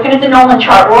if you're looking at the Nolan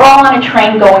chart, we're all on a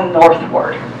train going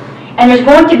northward. And there's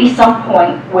going to be some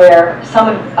point where some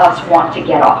of us want to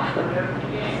get off.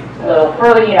 A little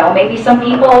further, you know, maybe some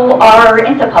people are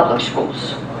into public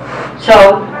schools.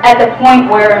 So at the point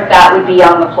where that would be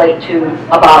on the plate to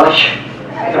abolish,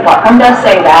 the platform does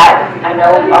say that, I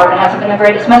know Arvin hasn't been the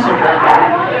greatest messenger of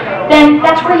that, then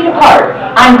that's where you depart,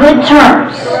 on good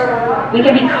terms. We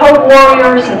can be code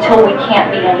warriors until we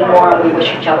can't be anymore, and we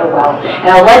wish each other well. And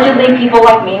allegedly, people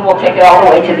like me will take it all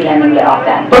the way to the end and get off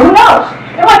then. But who knows?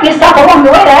 There might be a stop along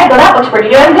the way that I go, that looks pretty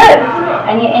damn good.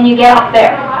 And you get off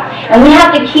there. And we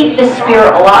have to keep this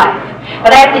spirit alive.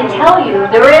 But I have to tell you,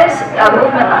 there is a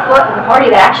movement afoot in the party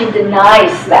that actually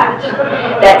denies that.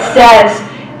 That says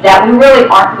that we really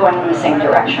aren't going in the same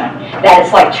direction. That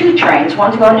it's like two trains,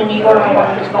 one's going to New York and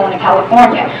one's going to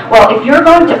California. Well, if you're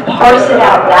going to parse it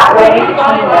out that way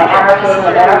between the anarchists and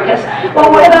the minarchists,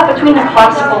 well, what about between the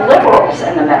classical liberals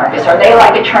and the minarchists? Are they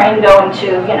like a train going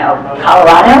to, you know,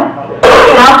 Colorado?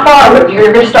 How far? You're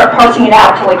going to start parsing it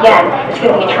out till, again, it's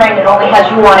going to be a train that only has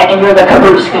you on it and you're the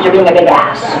caboose because you're being a big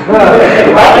ass.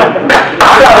 Right?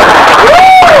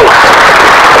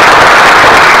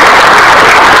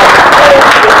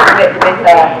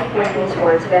 With these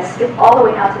words, I'm going to skip all the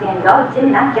way out to the end. Y'all did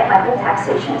not get my whole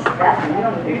taxation stuff.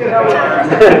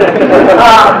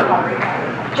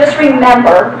 Just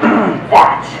remember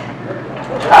that.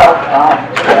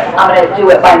 I'm going to do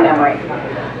it by memory.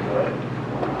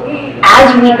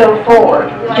 As we go forward,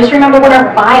 just remember what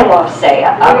our bylaws say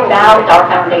about our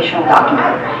foundational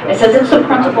document. It says it's the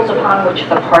principles upon which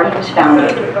the party was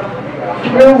founded,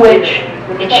 through which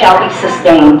it shall be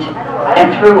sustained,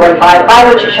 and through, or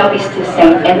by which it shall be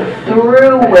sustained, and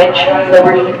through which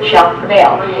liberty shall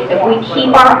prevail. If we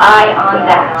keep our eye on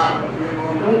that,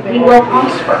 we will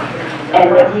prosper.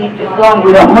 And if we don't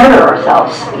murder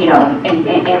ourselves, you know, in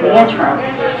the interim.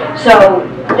 So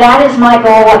that is my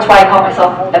goal. That's why I call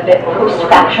myself a bit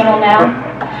post-factional now.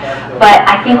 But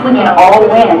I think we can all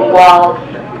win while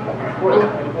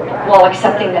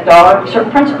accepting that there are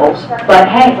certain principles. But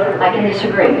hey, I can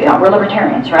disagree. You know, we're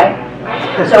libertarians, right?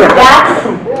 So that's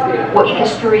what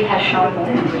history has shown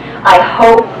me. I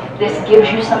hope this gives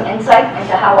you some insight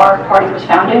into how our party was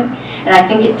founded, and I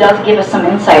think it does give us some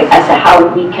insight as to how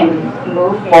we can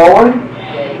move forward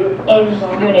in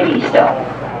unity still.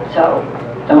 So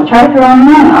don't try to throw them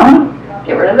out.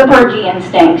 Get rid of the purgy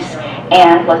instincts,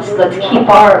 and let's keep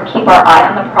our eye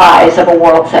on the prize of a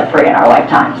world set free in our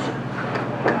lifetimes.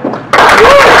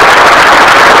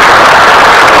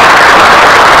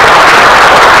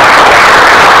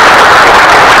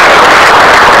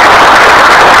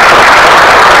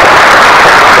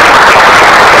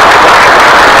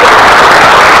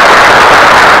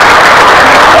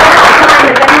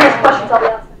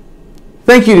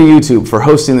 Thank you to YouTube for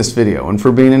hosting this video and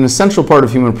for being an essential part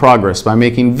of human progress by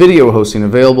making video hosting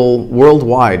available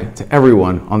worldwide to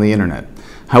everyone on the internet.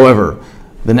 However,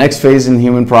 the next phase in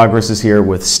human progress is here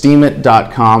with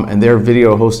Steemit.com and their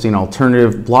video hosting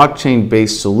alternative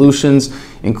blockchain-based solutions,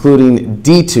 including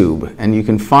DTube. And you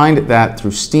can find that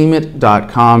through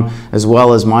Steemit.com, as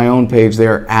well as my own page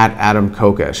there at Adam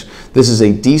Kokesh. This is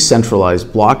a decentralized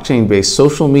blockchain-based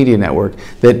social media network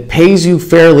that pays you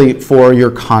fairly for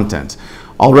your content.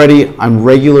 Already, I'm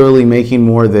regularly making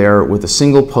more there with a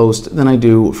single post than I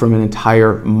do from an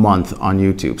entire month on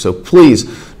YouTube. So please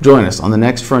join us on the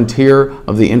next frontier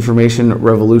of the information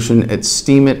revolution at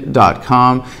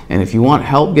Steemit.com. And if you want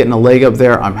help getting a leg up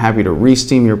there, I'm happy to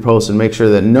re-steam your posts and make sure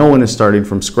that no one is starting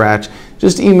from scratch.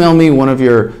 Just email me one of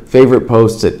your favorite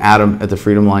posts at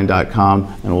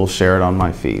adam@thefreedomline.com and we'll share it on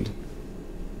my feed.